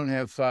 We don't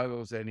have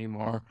silos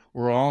anymore.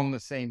 We're all on the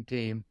same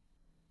team.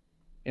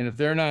 And if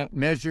they're not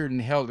measured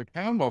and held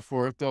accountable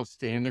for it, they'll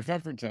stay in their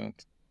comfort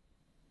zones.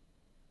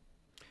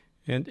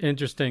 And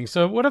interesting.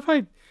 So what if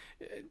I,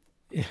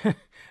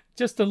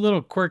 just a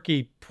little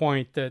quirky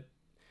point that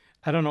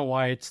I don't know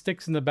why it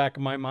sticks in the back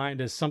of my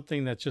mind as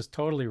something that's just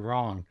totally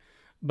wrong.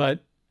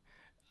 But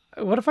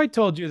what if I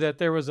told you that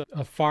there was a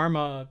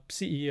pharma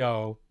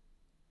CEO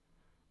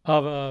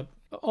of a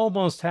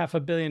almost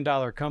 $500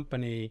 million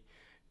company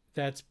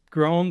that's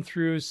grown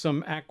through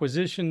some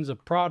acquisitions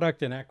of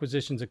product and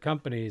acquisitions of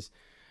companies,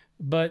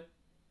 but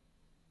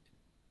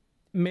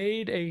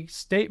made a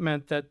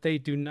statement that they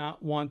do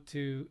not want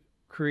to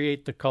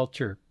create the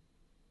culture,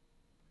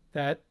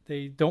 that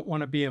they don't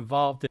want to be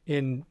involved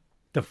in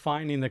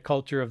defining the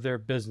culture of their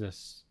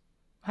business?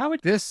 How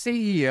would this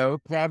CEO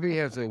probably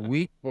has a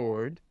weak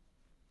board,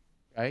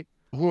 right,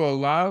 who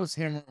allows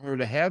him or her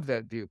to have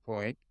that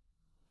viewpoint,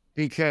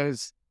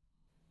 because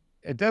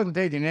it doesn't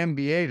take an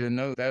MBA to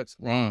know that's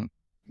wrong.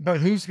 But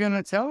who's going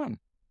to tell him,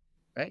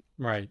 right?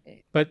 Right.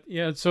 But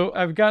yeah, so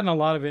I've gotten a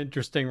lot of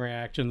interesting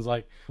reactions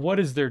like, what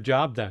is their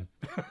job then?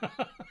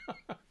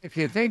 If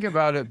you think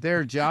about it,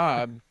 their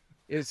job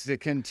is to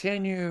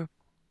continue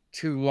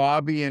to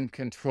lobby and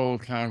control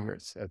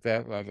Congress at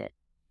that level.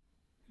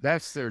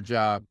 That's their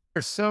job.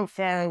 They're so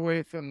far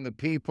away from the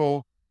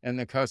people and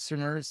the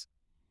customers.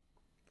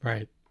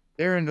 Right.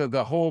 They're into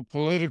the whole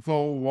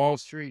political Wall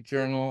Street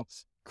Journal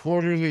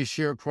quarterly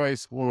share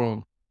price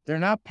world. They're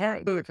not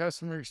part of the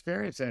customer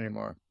experience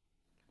anymore.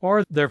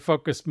 Or they're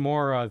focused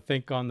more, I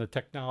think, on the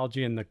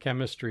technology and the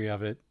chemistry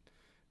of it.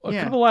 A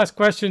Yeah. couple last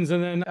questions,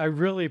 and then I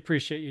really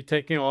appreciate you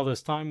taking all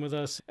this time with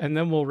us, and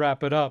then we'll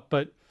wrap it up.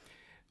 But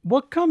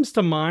what comes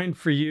to mind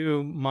for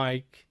you,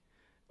 Mike,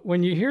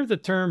 when you hear the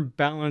term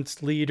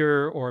balanced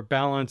leader or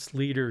balanced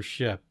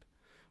leadership?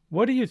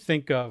 What do you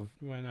think of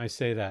when I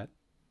say that?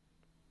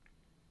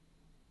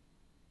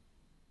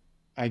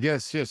 I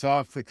guess just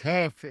off the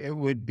cuff, it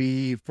would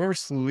be,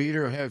 first, the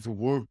leader has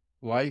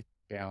work-life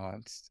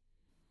balance,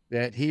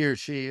 that he or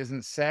she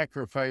isn't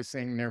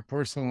sacrificing their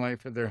personal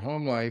life or their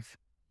home life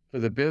for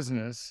the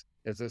business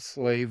as a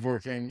slave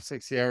working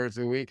 60 hours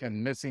a week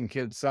and missing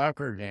kids'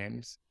 soccer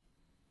games.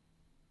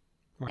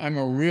 Right. I'm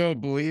a real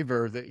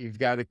believer that you've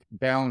got to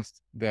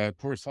balance the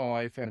personal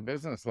life and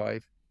business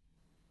life.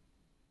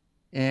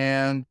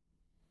 And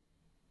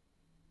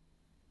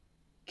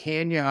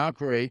can you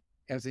operate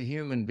as a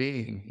human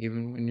being,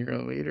 even when you're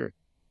a leader?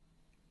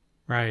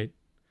 Right.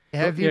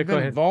 Have Yeah, you go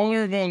been ahead.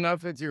 vulnerable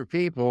enough with your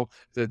people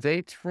that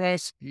they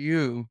trust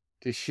you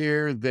to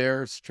share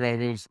their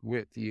struggles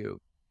with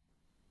you?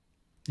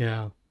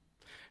 Yeah.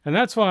 And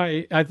that's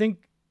why I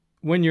think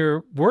when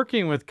you're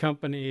working with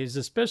companies,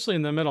 especially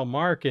in the middle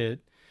market,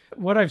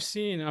 what I've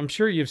seen, I'm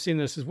sure you've seen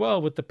this as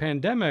well with the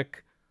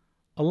pandemic,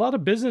 a lot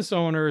of business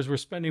owners were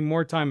spending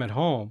more time at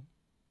home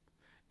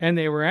and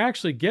they were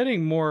actually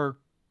getting more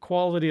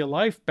quality of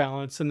life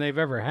balance than they've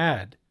ever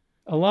had.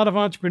 A lot of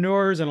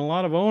entrepreneurs and a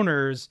lot of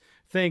owners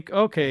think,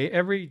 okay,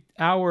 every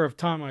hour of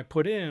time I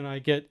put in, I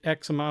get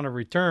X amount of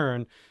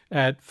return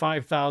at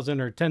 $5,000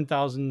 or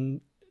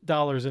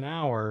 $10,000 an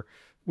hour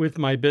with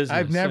my business.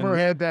 I've never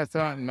had that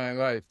thought in my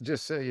life,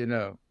 just so you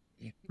know.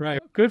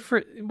 Right. Good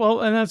for,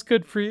 well, and that's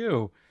good for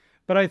you.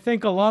 But I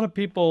think a lot of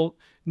people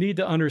need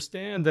to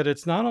understand that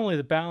it's not only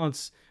the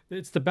balance,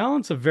 it's the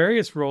balance of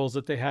various roles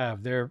that they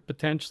have. They're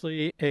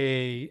potentially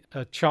a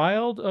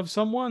child of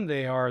someone,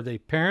 they are the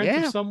parent of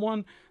Yeah.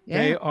 someone, Yeah.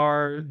 they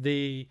are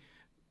the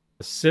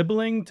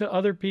sibling to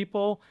other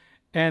people,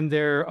 and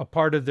they're a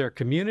part of their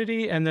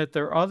community, and that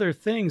there are other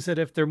things that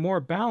if they're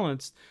more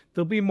balanced,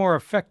 they'll be more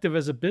effective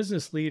as a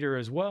business leader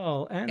as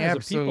well, and as a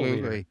people leader.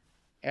 Absolutely.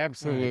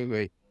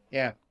 Absolutely.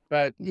 Yeah.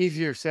 But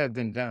easier said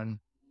than done.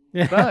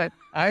 Yeah. But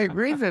I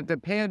agree that the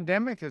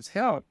pandemic has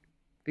helped,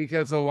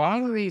 because a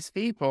lot of these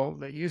people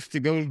that used to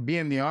go be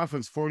in the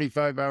office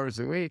 45 hours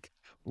a week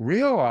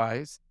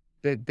realize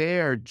that they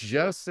are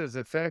just as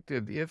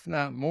effective, if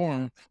not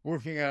more,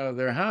 working out of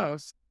their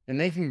house, and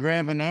they can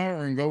grab an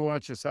hour and go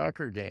watch a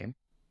soccer game.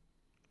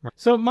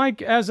 So,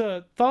 Mike, as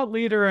a thought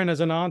leader and as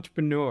an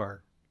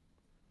entrepreneur,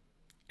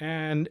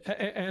 and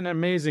an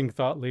amazing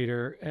thought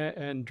leader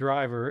and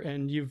driver,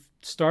 and you've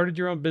started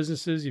your own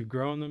businesses, you've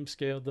grown them,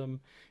 scaled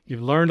them,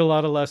 you've learned a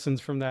lot of lessons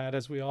from that,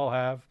 as we all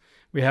have.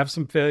 We have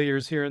some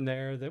failures here and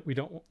there that we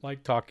don't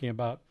like talking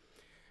about.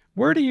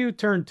 Where do you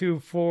turn to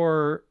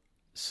for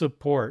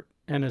support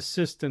and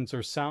assistance or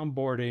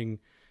soundboarding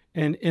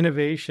and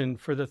innovation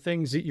for the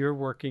things that you're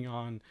working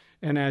on,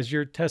 and as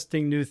you're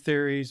testing new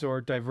theories or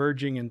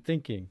diverging in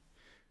thinking?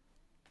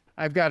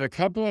 I've got a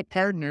couple of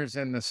partners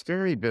in the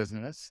story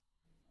business,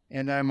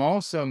 and I'm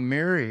also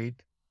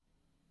married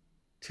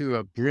to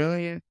a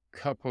brilliant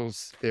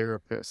couples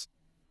therapist.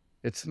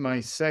 It's my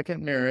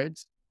second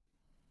marriage.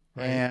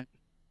 Right. And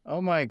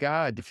oh my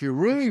God, if you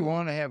really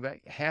want to have a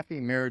happy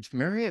marriage,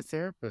 marry a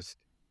therapist.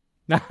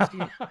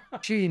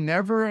 She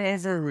never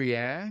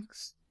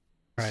overreacts.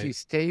 She Right.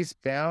 stays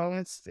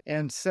balanced.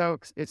 And so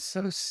it's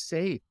so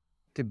safe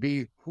to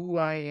be who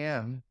I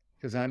am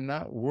because I'm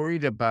not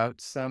worried about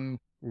some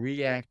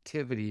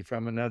reactivity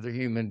from another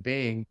human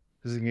being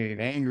who's going to get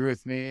angry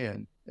with me.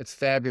 And it's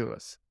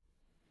fabulous.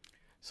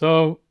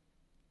 So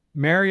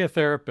marry a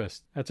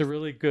therapist. That's a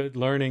really good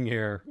learning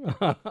here.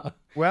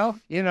 Well,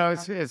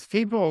 it's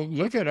people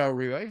look at our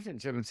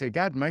relationship and say,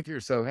 God, Mike, you're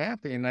so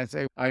happy. And I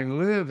say, I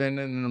live in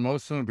an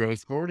emotional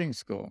growth boarding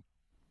school.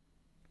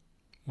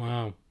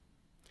 Wow.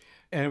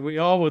 And we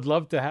all would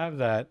love to have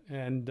that.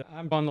 And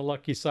I'm on the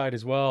lucky side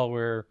as well,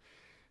 where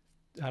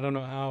I don't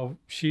know how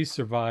she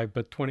survived,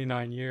 but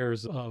 29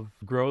 years of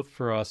growth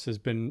for us has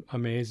been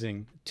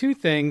amazing. Two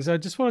things I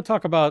just want to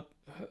talk about.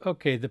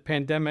 Okay, the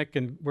pandemic,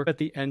 and we're at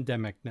the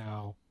endemic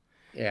now.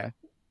 Yeah.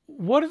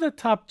 What are the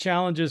top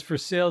challenges for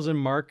sales and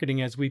marketing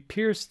as we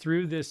pierce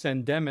through this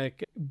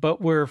endemic,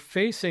 but we're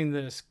facing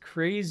this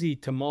crazy,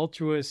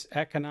 tumultuous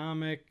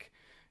economic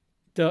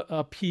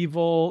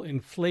upheaval,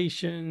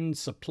 inflation,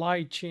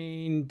 supply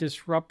chain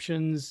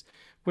disruptions,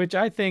 which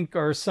I think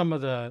are some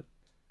of the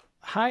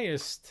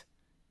highest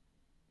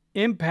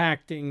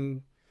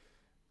impacting,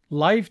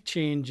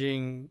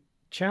 life-changing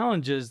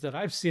challenges that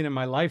I've seen in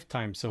my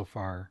lifetime so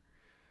far.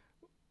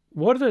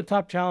 What are the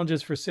top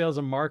challenges for sales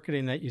and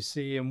marketing that you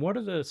see, and what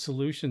are the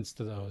solutions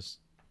to those?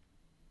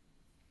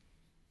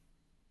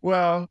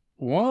 Well,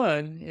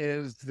 one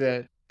is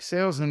that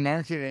sales and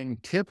marketing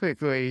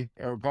typically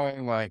are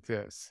going like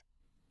this.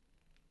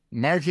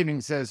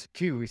 Marketing says,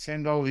 Q, we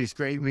send all these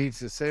great leads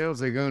to sales.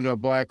 They go into a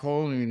black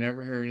hole and you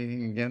never hear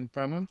anything again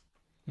from them.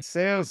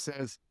 Sales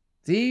says,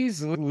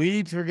 these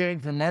leads we're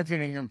getting from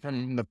marketing and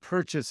from the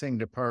purchasing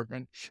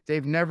department,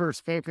 they've never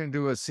spoken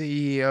to a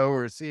CEO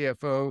or a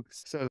CFO.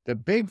 So the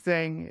big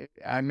thing,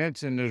 I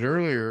mentioned it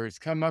earlier, is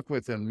come up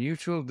with a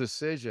mutual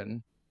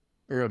decision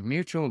or a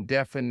mutual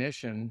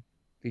definition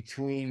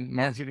between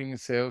marketing and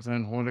sales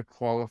on what a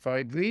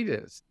qualified lead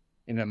is.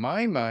 And in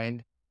my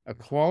mind, a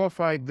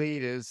qualified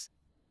lead is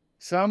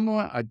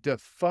a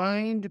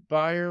defined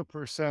buyer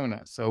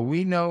persona. So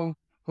we know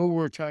who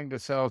we're trying to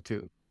sell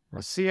to. A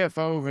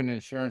CFO of an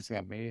insurance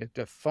company, a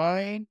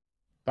defined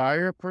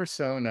buyer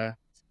persona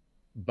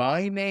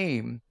by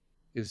name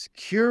is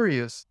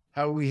curious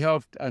how we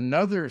helped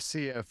another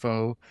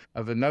CFO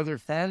of another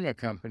pharma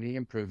company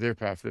improve their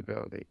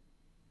profitability.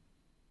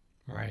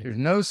 Right. There's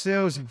no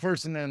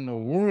salesperson in the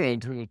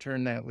world who will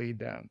turn that lead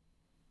down.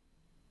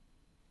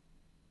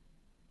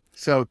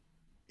 So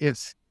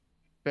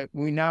but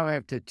we now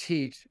have to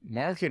teach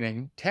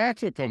marketing,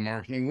 tactical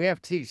marketing. We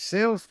have to teach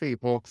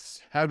salespeople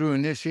how to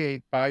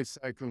initiate buy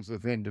cycles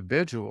with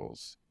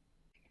individuals.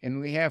 And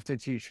we have to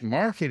teach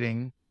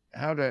marketing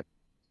how to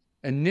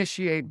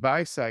initiate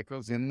buy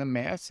cycles in the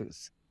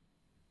masses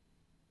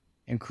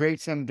and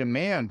create some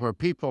demand where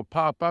people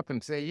pop up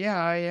and say,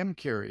 yeah, I am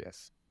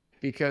curious.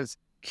 Because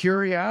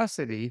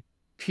curiosity,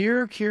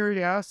 pure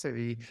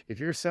curiosity, if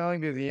you're selling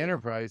to the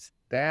enterprise,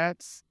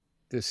 that's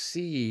the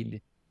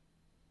seed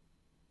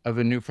of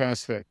a new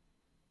prospect.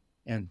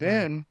 And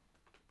then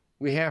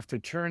we have to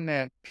turn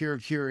that pure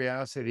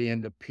curiosity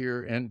into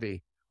pure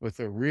envy with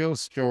a real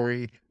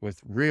story,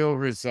 with real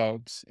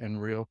results and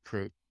real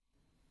proof.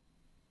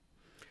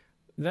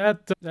 That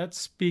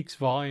speaks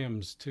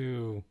volumes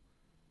to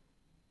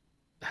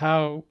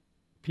how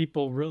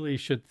people really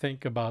should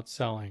think about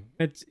selling.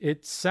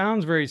 It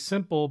sounds very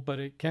simple, but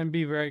it can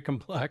be very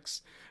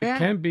complex. Yeah. It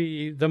can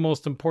be the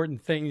most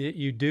important thing that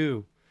you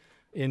do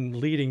in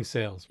leading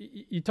sales.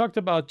 You talked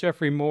about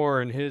Jeffrey Moore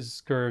and his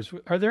curves.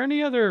 Are there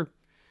any other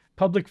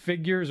public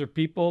figures or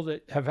people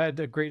that have had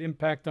a great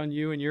impact on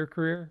you in your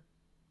career?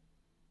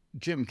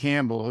 Jim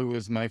Campbell, who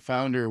was my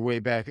founder way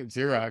back at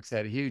Xerox,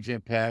 had a huge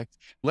impact.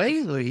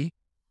 Lately,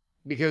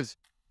 because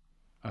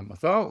I'm a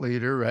thought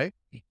leader, right?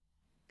 A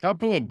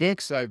couple of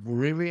books I've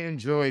really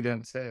enjoyed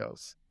on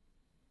sales.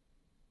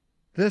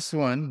 This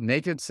one,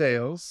 Naked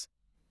Sales,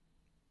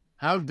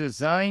 How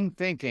Design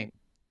Thinking.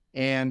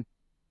 And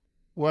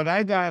what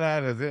I got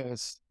out of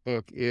this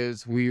book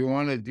is we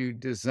want to do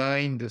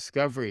design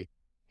discovery.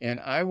 And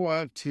I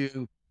want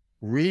to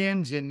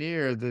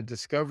re-engineer the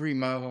discovery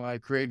model I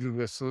created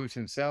with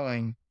solution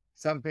selling,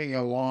 something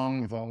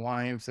along the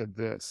lines of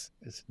this.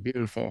 It's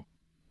beautiful.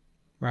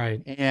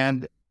 Right.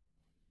 And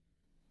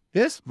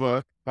this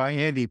book by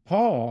Andy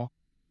Paul,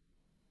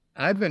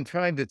 I've been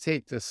trying to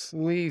take the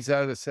sleaze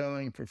out of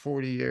selling for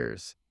 40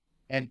 years,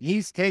 and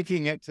he's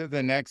taking it to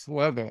the next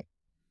level.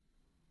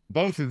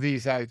 Both of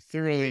these I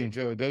thoroughly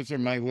enjoyed. Those are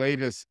my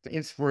latest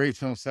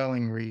inspirational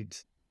selling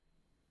reads.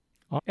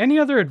 Any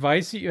other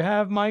advice that you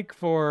have, Mike,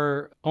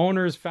 for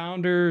owners,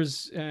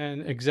 founders,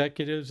 and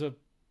executives of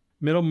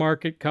middle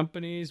market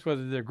companies,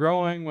 whether they're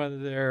growing, whether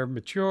they're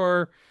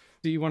mature,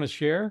 do you want to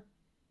share?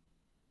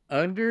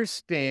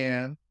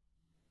 understand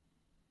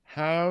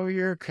how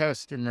your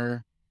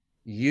customer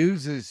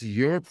uses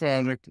your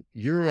product,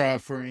 your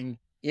offering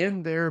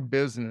in their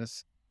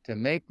business to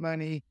make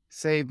money,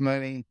 save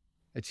money,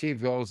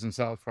 achieve goals, and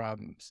solve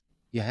problems.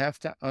 You have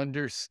to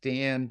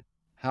understand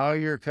how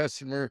your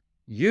customer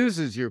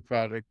uses your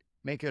product,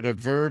 make it a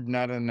verb,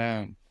 not a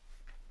noun.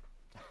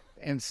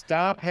 And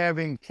stop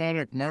having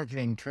product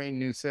marketing train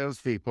new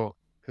salespeople,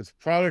 because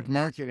product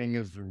marketing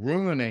is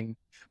ruining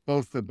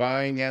both the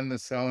buying and the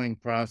selling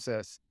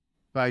process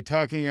by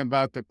talking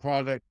about the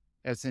product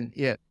as an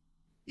it.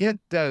 It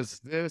does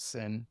this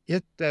and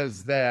it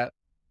does that.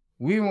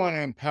 We want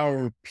to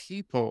empower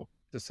people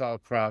to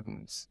solve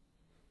problems.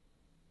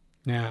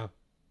 Yeah.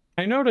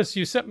 I noticed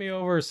you sent me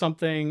over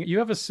something. You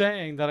have a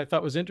saying that I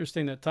thought was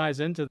interesting that ties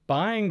into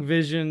buying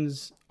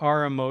visions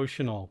are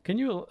emotional. Can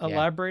you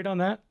elaborate on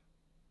that?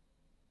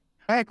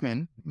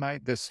 Hackman,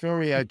 the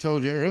story I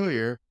told you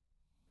earlier,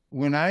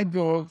 when I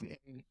go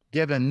and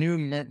get a new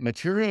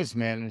materials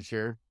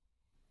manager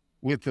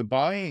with the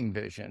buying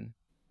vision,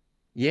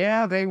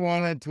 they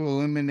wanted to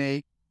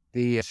eliminate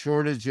the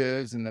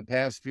shortages and the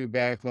past due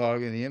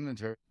backlog and the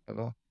inventory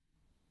level.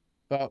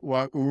 But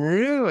what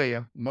really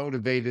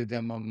motivated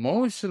them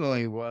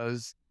emotionally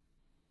was,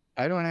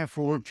 I don't have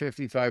to work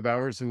 55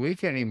 hours a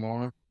week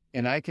anymore,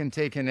 and I can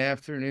take an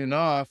afternoon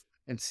off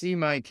and see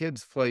my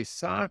kids play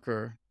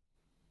soccer,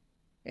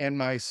 and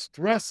my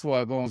stress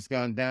level has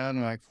gone down,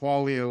 and my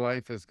quality of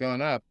life has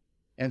gone up.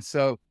 And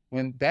so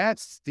when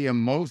that's the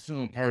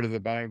emotional part of the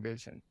buying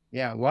vision,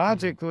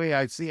 logically,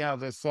 I see how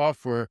this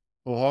software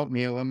will help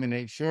me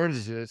eliminate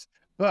shortages,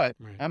 but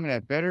I'm going to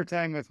have better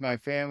time with my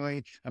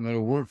family. I'm going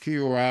to work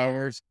fewer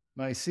hours.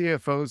 My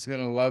CFO is going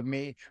to love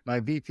me.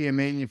 My VP of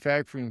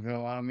manufacturing is going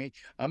to allow me.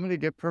 I'm going to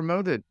get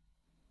promoted.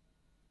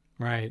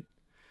 Right.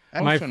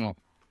 Emotional.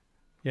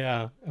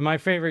 My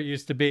favorite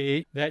used to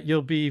be that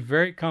you'll be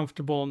very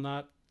comfortable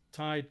not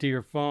tied to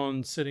your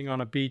phone sitting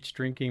on a beach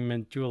drinking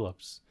mint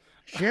juleps.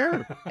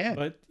 Sure. Yeah.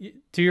 But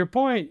to your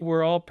point,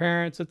 we're all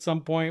parents at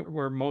some point.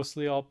 We're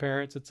mostly all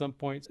parents at some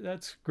point.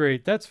 That's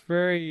great. That's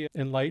very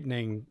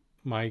enlightening,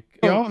 Mike.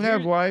 We all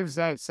have lives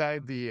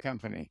outside the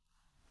company.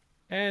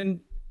 And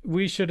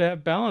we should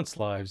have balanced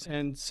lives,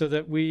 and so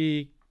that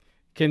we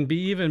can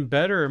be even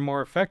better and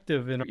more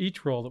effective in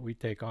each role that we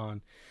take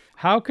on.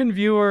 How can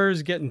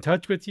viewers get in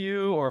touch with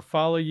you or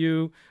follow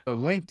you? So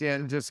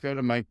LinkedIn, just go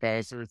to Mike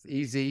Bosworth.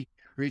 Easy.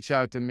 Reach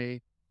out to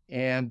me.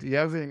 And the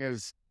other thing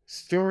is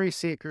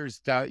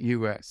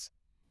storyseekers.us.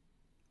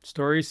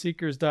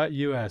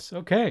 Storyseekers.us.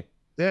 Okay.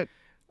 That's it.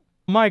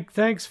 Mike,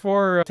 thanks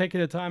for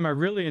taking the time. I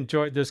really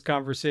enjoyed this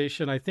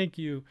conversation. I think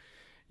you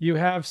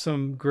have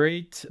some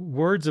great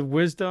words of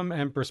wisdom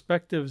and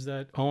perspectives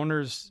that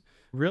owners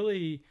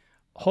really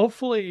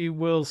hopefully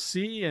will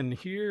see and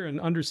hear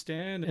and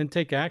understand and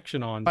take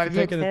action on. I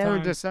look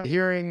forward to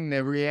hearing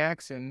the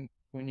reaction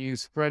when you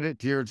spread it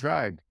to your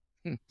tribe.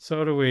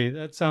 So do we.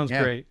 That sounds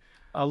great.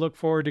 I'll look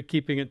forward to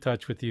keeping in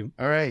touch with you.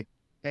 All right.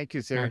 Thank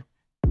you, sir.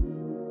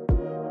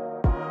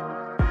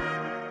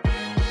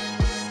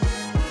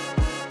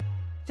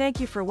 Thank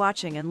you for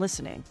watching and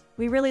listening.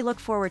 We really look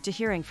forward to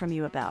hearing from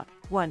you about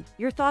 1.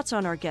 Your thoughts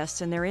on our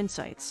guests and their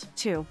insights.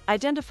 2.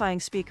 Identifying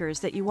speakers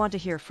that you want to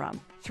hear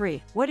from.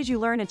 3. What did you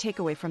learn and take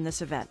away from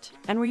this event?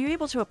 And were you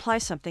able to apply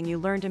something you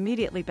learned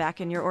immediately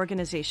back in your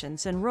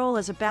organizations and role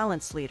as a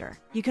balanced leader?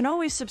 You can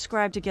always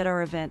subscribe to get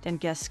our event and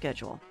guest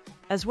schedule,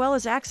 as well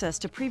as access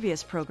to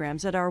previous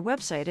programs at our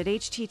website at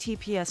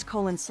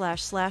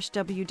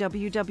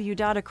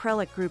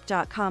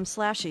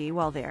https://www.acrylicgroup.com/e.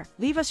 While there,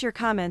 leave us your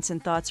comments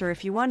and thoughts, or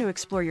if you want to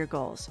explore your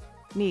goals,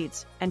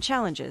 needs, and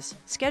challenges,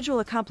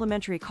 schedule a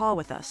complimentary call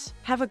with us.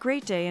 Have a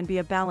great day and be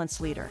a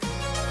balanced leader.